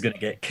is going to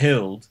get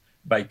killed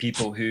by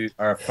people who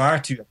are far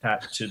too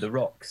attached to the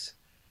rocks.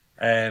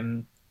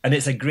 And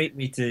it's a great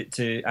way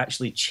to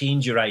actually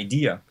change your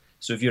idea.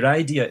 So if your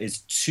idea is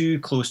too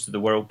close to the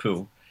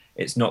whirlpool,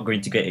 it's not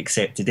going to get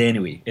accepted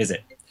anyway, is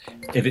it?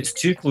 If it's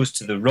too close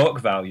to the rock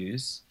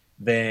values,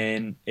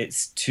 then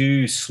it's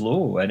too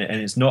slow and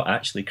it's not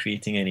actually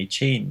creating any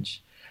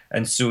change.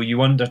 And so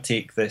you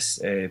undertake this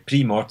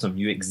pre-mortem,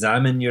 you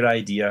examine your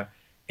idea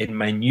in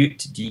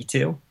minute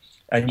detail,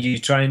 and you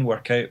try and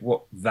work out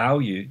what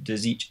value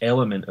does each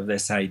element of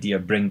this idea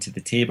bring to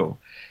the table,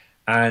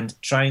 and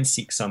try and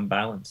seek some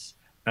balance.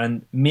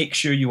 And make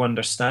sure you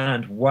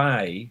understand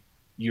why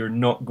you're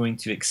not going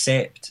to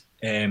accept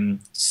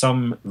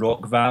some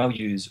rock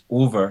values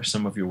over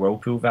some of your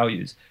whirlpool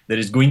values. There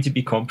is going to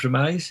be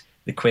compromise.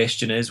 The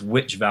question is,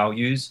 which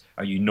values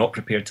are you not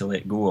prepared to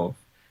let go of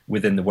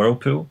within the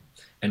whirlpool,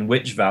 and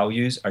which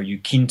values are you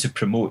keen to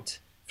promote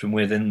from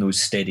within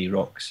those steady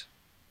rocks?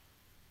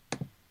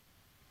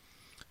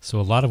 So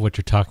a lot of what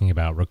you're talking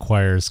about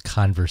requires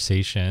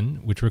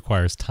conversation, which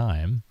requires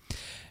time.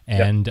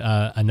 And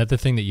another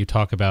thing that you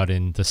talk about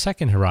in the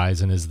second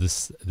horizon is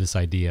this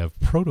idea of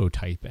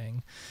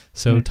prototyping.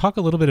 So talk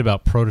a little bit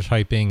about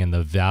prototyping and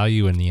the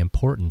value and the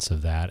importance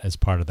of that as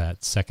part of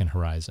that second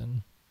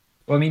horizon.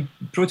 Well, I mean,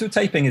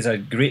 prototyping is a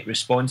great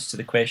response to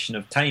the question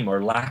of time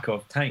or lack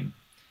of time.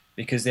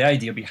 because the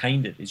idea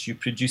behind it is you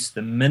produce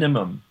the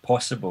minimum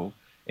possible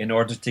in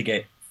order to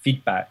get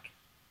feedback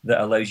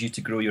that allows you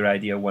to grow your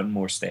idea one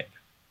more step.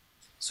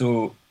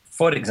 So,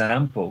 for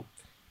example,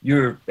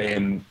 you're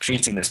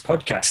creating this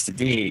podcast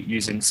today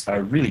using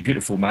a really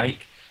beautiful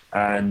mic,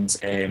 and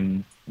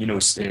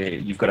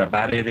you've got a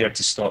barrier there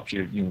to stop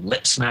your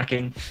lip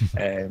smacking.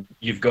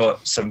 You've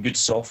got some good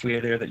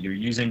software there that you're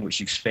using, which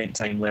you've spent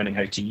time learning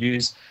how to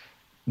use.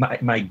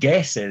 My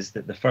guess is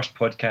that the first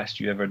podcast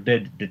you ever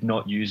did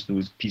not use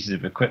those pieces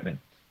of equipment.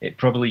 It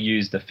probably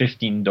used a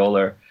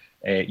 $15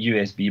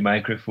 USB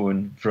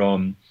microphone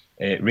from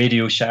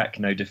Radio Shack,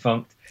 now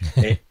defunct.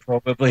 It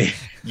probably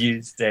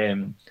used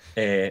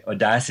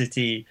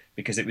Audacity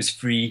because it was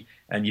free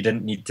and you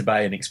didn't need to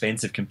buy an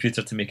expensive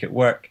computer to make it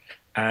work.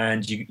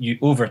 And you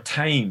over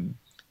time,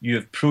 you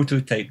have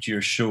prototyped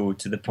your show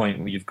to the point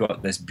where you've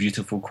got this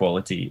beautiful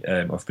quality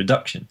of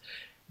production.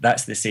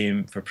 That's the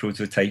same for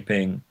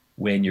prototyping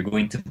when you're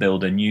going to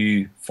build a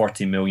new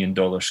 $40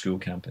 million school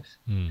campus.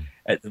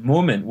 At the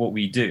moment, what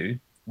we do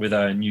with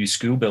our new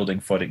school building,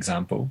 for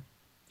example,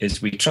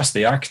 is we trust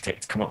the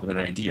architect to come up with an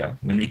idea.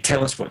 When they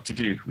tell us what to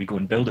do, we go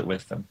and build it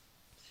with them.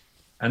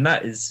 And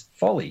that is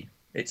folly.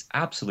 It's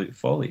absolute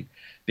folly,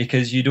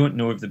 because you don't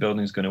know if the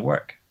building's going to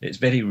work. It's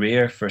very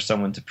rare for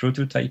someone to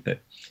prototype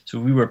it. So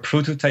we were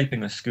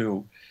prototyping a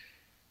school.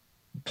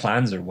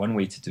 Plans are one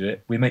way to do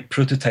it. We might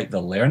prototype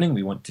the learning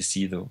we want to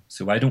see, though.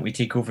 So why don't we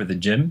take over the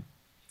gym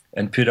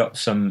and put up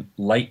some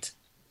light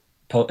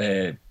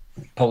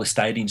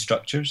polystyrene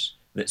structures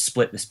that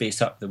split the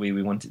space up the way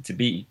we want it to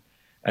be,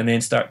 and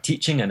then start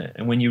teaching in it.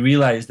 And when you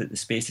realize that the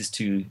space is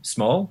too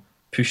small,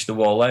 push the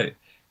wall out.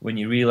 When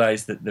you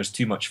realize that there's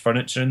too much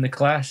furniture in the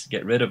class,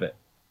 get rid of it.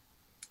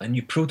 And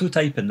you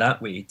prototype in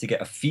that way to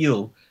get a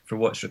feel for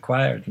what's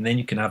required. And then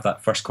you can have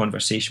that first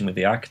conversation with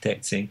the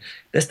architect saying,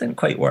 this didn't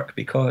quite work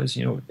because,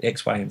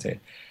 X, Y, and Z.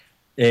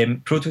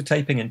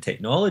 Prototyping in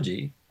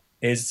technology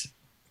is,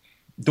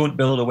 don't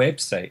build a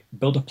website.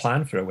 Build a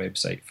plan for a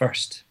website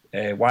first.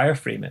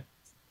 Wireframe it.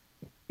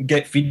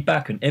 Get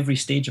feedback on every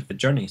stage of the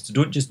journey. So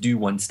don't just do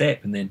one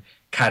step and then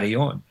carry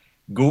on.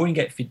 Go and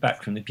get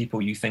feedback from the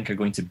people you think are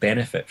going to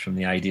benefit from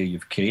the idea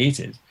you've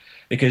created.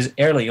 Because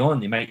early on,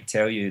 they might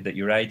tell you that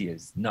your idea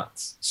is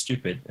nuts,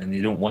 stupid, and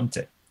they don't want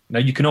it. Now,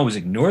 you can always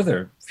ignore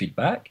their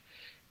feedback,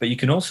 but you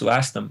can also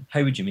ask them,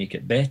 how would you make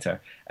it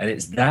better? And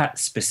it's that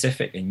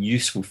specific and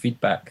useful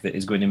feedback that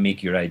is going to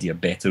make your idea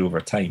better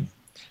over time.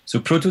 So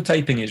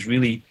prototyping is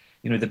really,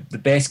 the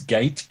best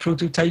guide to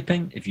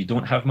prototyping, if you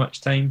don't have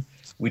much time,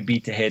 would be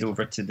to head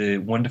over to the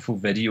wonderful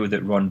video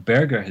that Ron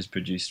Berger has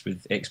produced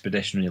with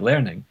Expeditionary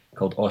Learning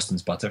called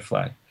Austin's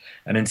Butterfly.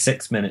 And in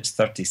 6 minutes,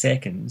 30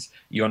 seconds,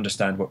 you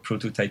understand what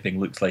prototyping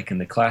looks like in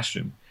the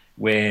classroom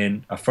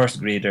when a first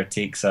grader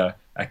takes a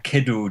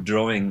kiddo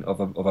drawing of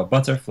a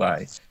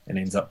butterfly and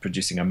ends up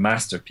producing a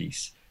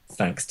masterpiece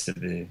thanks to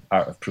the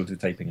art of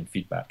prototyping and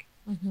feedback.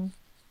 Mm-hmm.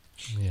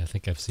 Yeah, I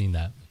think I've seen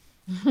that.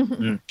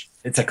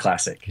 It's a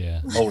classic.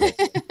 Yeah.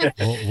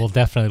 We'll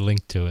definitely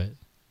link to it.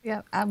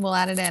 Yep, we'll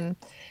add it in.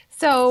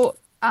 So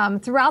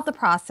throughout the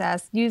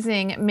process,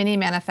 using mini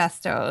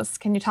manifestos,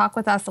 can you talk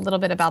with us a little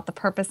bit about the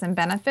purpose and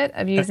benefit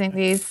of using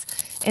these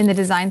in the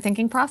design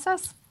thinking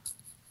process?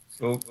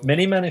 So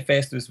mini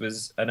manifestos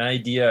was an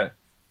idea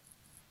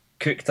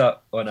cooked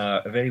up on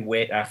a very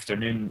wet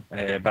afternoon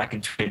back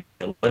in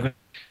 2011.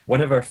 One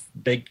of our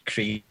big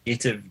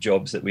creative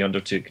jobs that we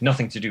undertook,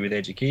 nothing to do with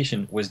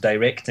education, was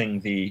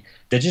directing the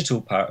digital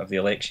part of the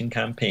election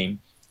campaign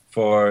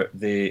for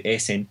the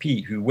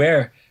SNP, who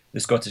were the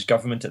Scottish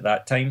Government at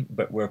that time,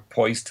 but were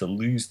poised to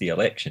lose the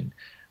election.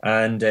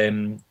 And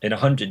in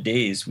 100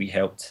 days, we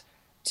helped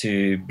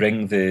to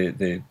bring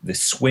the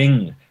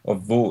swing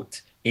of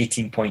vote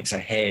 18 points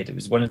ahead. It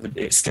was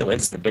it still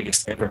is the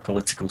biggest ever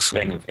political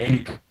swing of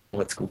any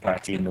political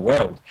party in the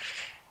world.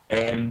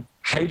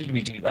 How did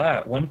we do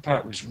that? One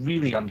part was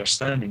really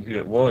understanding who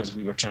it was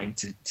we were trying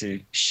to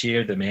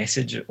share the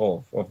message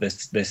of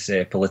this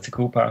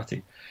political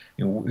party.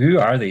 Who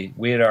are they?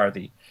 Where are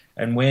they?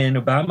 And when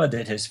Obama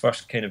did his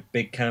first kind of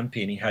big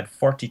campaign, he had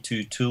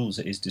 42 tools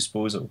at his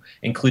disposal,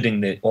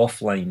 including the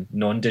offline,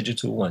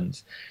 non-digital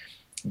ones.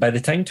 By the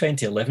time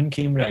 2011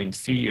 came around,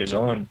 3 years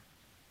on,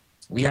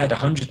 we had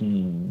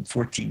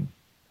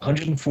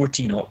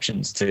 114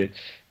 options to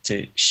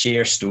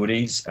share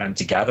stories and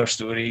to gather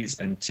stories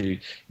and to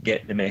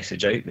get the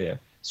message out there.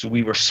 So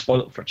we were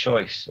spoilt for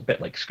choice, a bit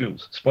like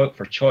schools, spoilt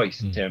for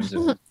choice in terms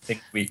of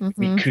things we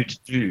could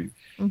do.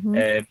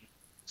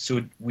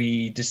 So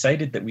we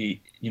decided that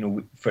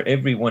for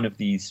every one of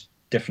these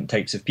different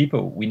types of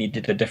people, we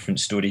needed a different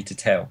story to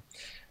tell,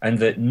 and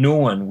that no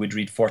one would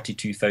read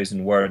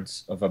 42,000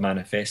 words of a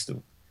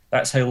manifesto.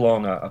 That's how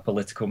long a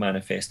political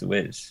manifesto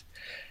is.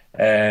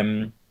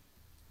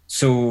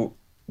 So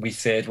we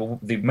said, well,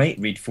 they might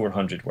read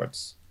 400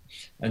 words.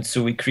 And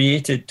so we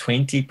created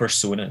 20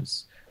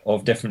 personas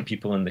of different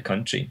people in the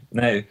country.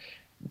 Now,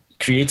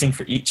 creating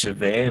for each of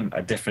them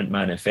a different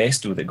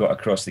manifesto that got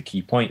across the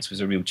key points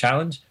was a real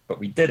challenge, but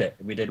we did it.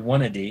 We did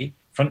one a day,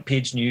 front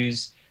page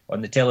news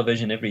on the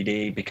television every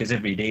day, because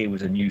every day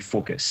was a new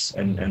focus,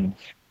 and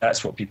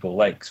that's what people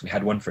like. So we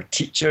had one for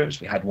teachers,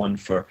 we had one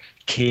for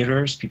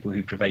carers, people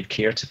who provide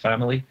care to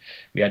family.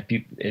 We had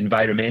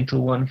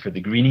environmental one for the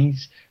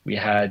greenies. We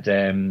had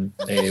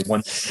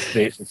one for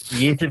the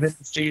creative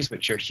industries,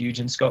 which are huge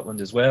in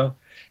Scotland as well.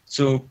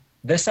 So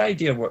this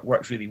idea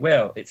works really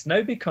well. It's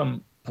now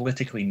become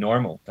politically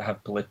normal to have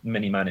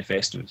mini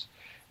manifestos.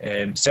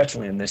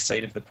 Certainly on this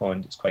side of the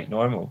pond, it's quite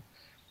normal.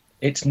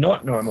 It's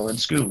not normal in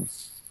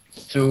schools.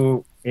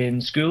 So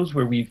in schools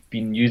where we've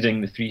been using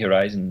the Three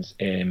Horizons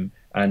and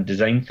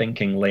design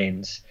thinking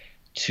lens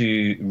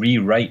to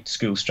rewrite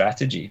school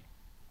strategy,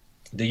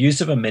 the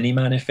use of a mini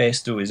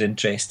manifesto is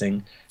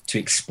interesting to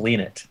explain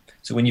it.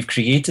 So when you've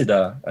created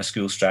a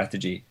school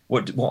strategy,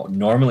 what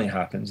normally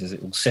happens is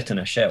it will sit on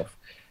a shelf.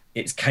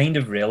 It's kind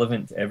of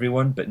relevant to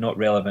everyone, but not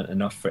relevant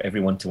enough for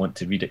everyone to want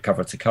to read it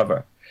cover to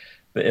cover.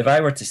 But if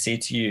I were to say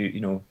to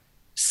you,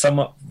 sum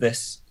up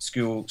this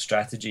school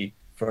strategy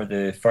for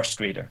the first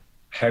grader,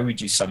 how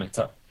would you sum it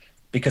up?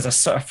 Because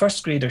a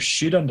first grader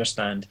should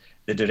understand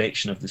the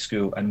direction of the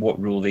school and what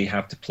role they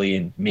have to play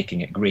in making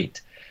it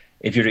great.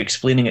 If you're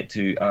explaining it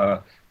to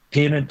a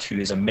parent who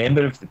is a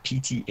member of the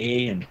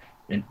PTA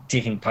and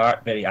taking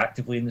part very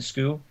actively in the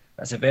school,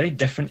 that's a very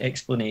different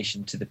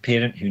explanation to the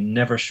parent who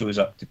never shows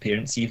up to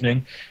parents'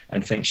 evening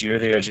and thinks you're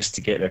there just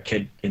to get their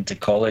kid into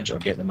college or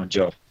get them a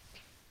job.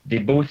 They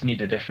both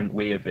need a different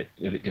way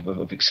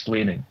of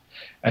explaining.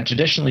 And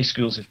traditionally,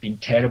 schools have been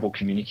terrible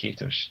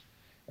communicators.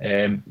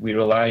 We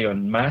rely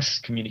on mass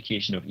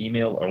communication of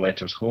email or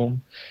letters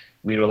home.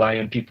 We rely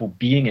on people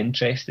being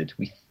interested.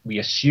 We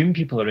assume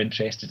people are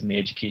interested in the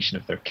education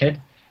of their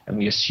kid, and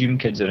we assume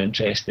kids are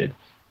interested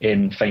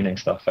in finding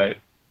stuff out.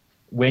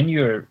 When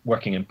you're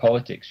working in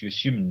politics, you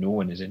assume no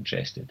one is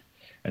interested.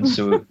 And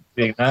so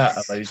doing that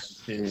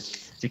allows you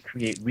to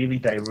create really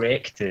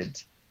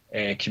directed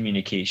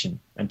communication.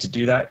 And to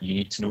do that, you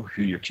need to know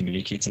who you're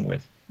communicating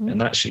with. And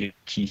that's a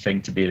key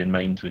thing to bear in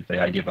mind with the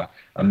idea of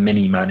a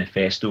mini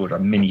manifesto or a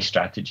mini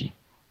strategy.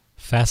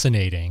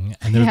 Fascinating.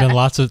 And there have been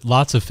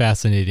lots of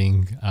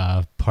fascinating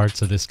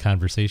parts of this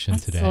conversation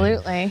today.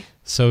 Absolutely.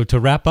 So to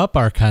wrap up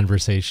our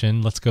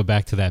conversation, let's go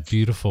back to that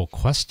beautiful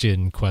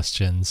question.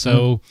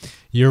 So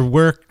your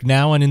work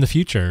now and in the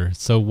future.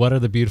 So what are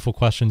the beautiful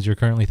questions you're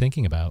currently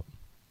thinking about?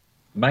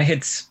 My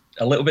head's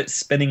a little bit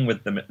spinning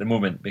with them at the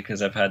moment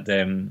because I've had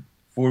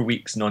 4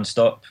 weeks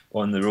non-stop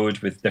on the road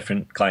with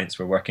different clients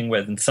we're working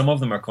with, and some of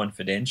them are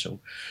confidential.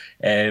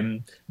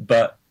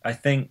 But I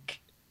think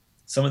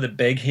some of the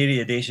big, hairy,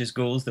 audacious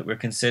goals that we're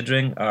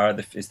considering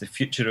is the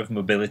future of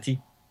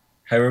mobility.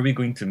 How are we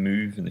going to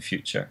move in the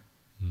future?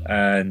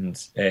 And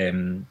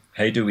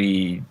how do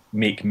we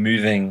make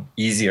moving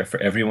easier for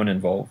everyone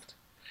involved?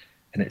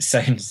 And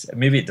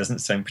maybe it doesn't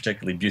sound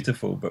particularly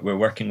beautiful, but we're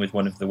working with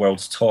one of the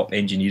world's top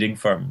engineering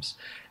firms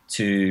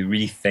to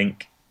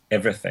rethink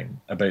everything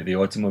about the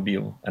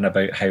automobile and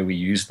about how we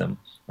use them.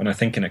 And I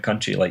think in a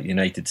country like the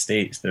United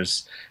States,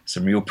 there's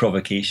some real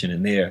provocation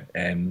in there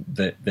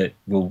that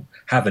will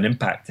have an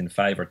impact in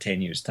 5 or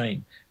 10 years'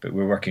 time. But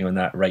we're working on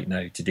that right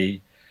now,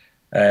 today.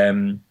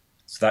 So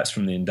that's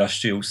from the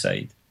industrial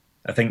side.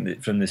 I think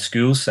that from the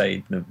school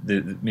side,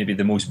 maybe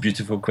the most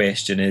beautiful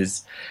question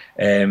is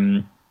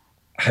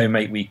how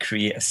might we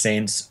create a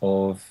sense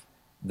of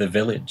the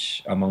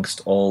village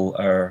amongst all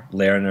our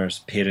learners,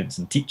 parents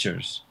and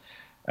teachers?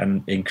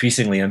 And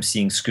increasingly I'm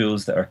seeing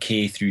schools that are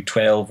K through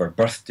 12 or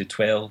birth to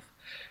 12,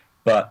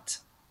 but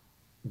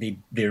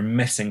they're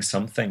missing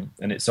something.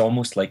 And it's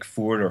almost like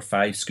 4 or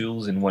 5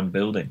 schools in one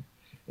building.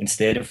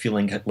 Instead of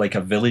feeling like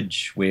a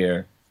village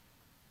where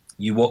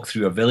you walk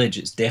through a village,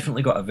 it's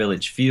definitely got a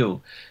village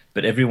feel,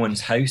 but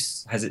everyone's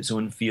house has its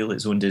own feel,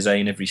 its own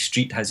design. Every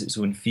street has its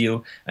own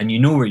feel, and you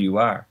know where you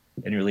are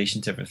in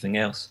relation to everything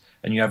else.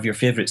 And you have your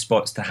favourite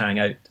spots to hang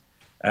out.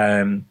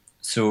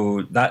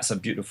 So that's a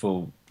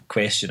beautiful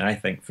question, I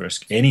think, for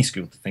any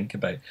school to think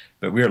about.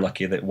 But we're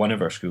lucky that one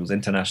of our schools,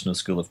 International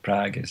School of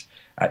Prague, is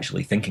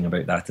actually thinking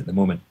about that at the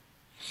moment.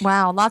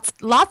 Wow,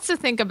 lots to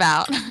think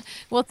about.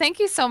 Well, thank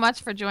you so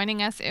much for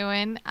joining us,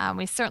 Ewan.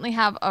 We certainly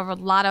have a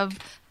lot of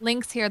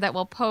links here that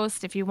we'll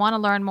post if you want to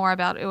learn more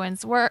about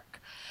Ewan's work.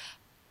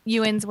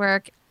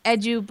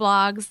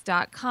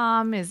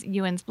 Edublogs.com is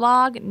Ewan's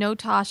blog.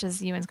 McIntosh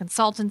is Ewan's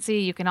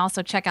consultancy. You can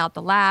also check out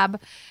the lab,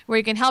 where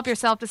you can help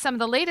yourself to some of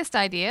the latest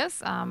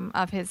ideas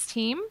of his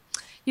team.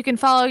 You can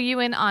follow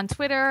Ewan on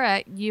Twitter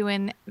at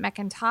Ewan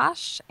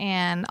McIntosh,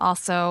 and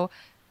also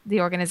the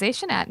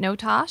organization at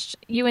McIntosh.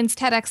 Ewan's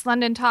TEDx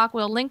London talk,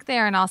 we'll link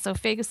there, and also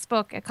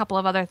Facebook, a couple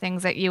of other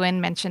things that Ewan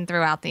mentioned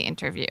throughout the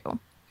interview.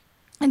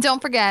 And don't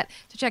forget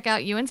to check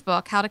out Ewan's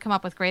book, How to Come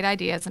Up with Great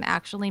Ideas and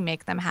Actually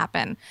Make Them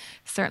Happen.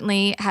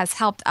 Certainly has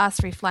helped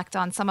us reflect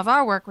on some of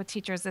our work with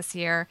teachers this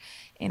year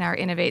in our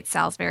Innovate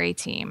Salisbury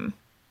team.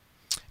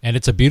 And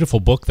it's a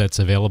beautiful book that's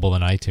available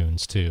in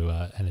iTunes too,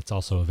 and it's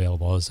also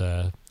available as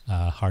a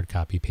hard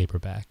copy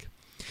paperback.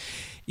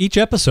 Each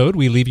episode,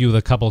 we leave you with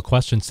a couple of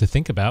questions to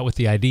think about with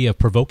the idea of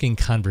provoking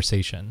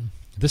conversation.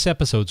 This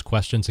episode's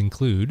questions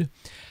include: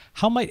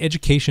 How might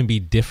education be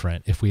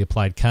different if we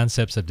applied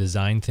concepts of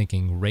design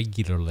thinking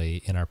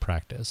regularly in our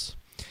practice?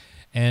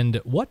 And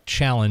what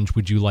challenge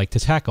would you like to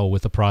tackle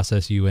with the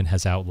process Ewan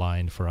has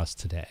outlined for us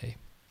today?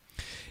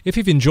 If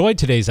you've enjoyed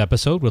today's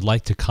episode, would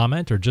like to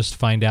comment, or just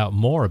find out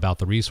more about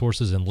the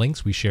resources and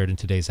links we shared in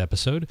today's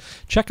episode,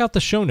 check out the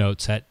show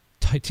notes at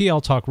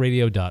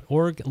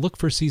tltalkradio.org. Look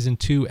for Season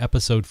 2,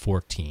 Episode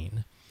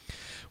 14.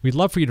 We'd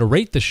love for you to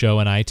rate the show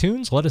on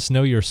iTunes. Let us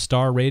know your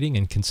star rating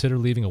and consider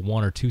leaving a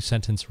 1 or 2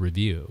 sentence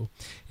review.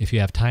 If you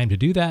have time to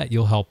do that,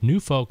 you'll help new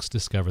folks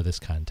discover this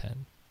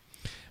content.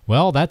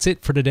 Well, that's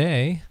it for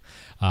today.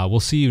 We'll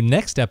see you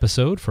next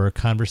episode for a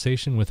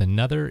conversation with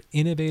another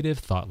innovative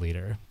thought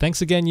leader.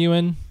 Thanks again,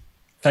 Ewan.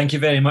 Thank you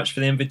very much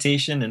for the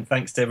invitation, and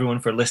thanks to everyone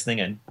for listening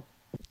in.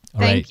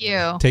 Thank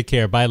you. Take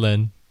care. Bye,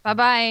 Lynn.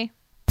 Bye-bye.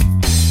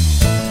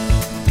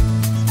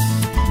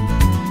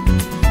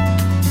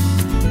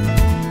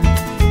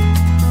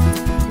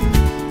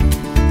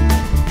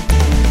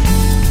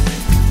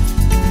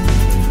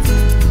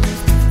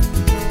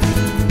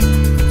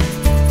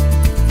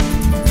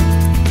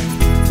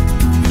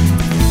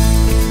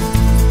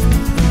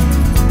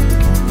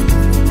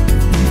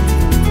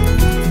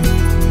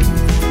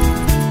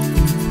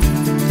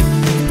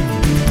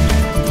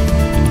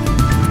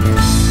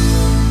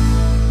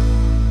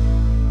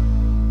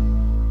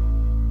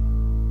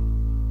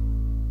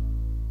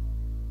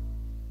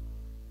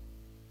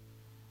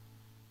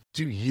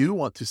 Do you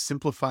want to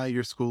simplify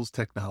your school's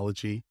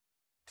technology,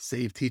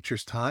 save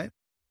teachers time,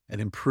 and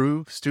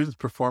improve students'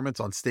 performance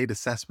on state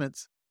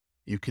assessments?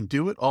 You can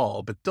do it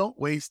all, but don't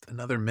waste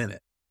another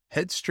minute.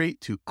 Head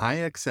straight to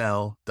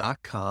ixl.com/BE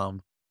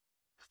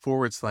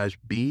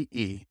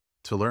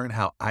to learn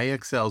how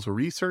IXL's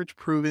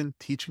research-proven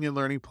teaching and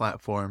learning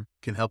platform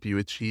can help you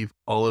achieve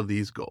all of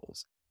these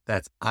goals.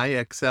 That's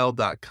ixl.com/BE.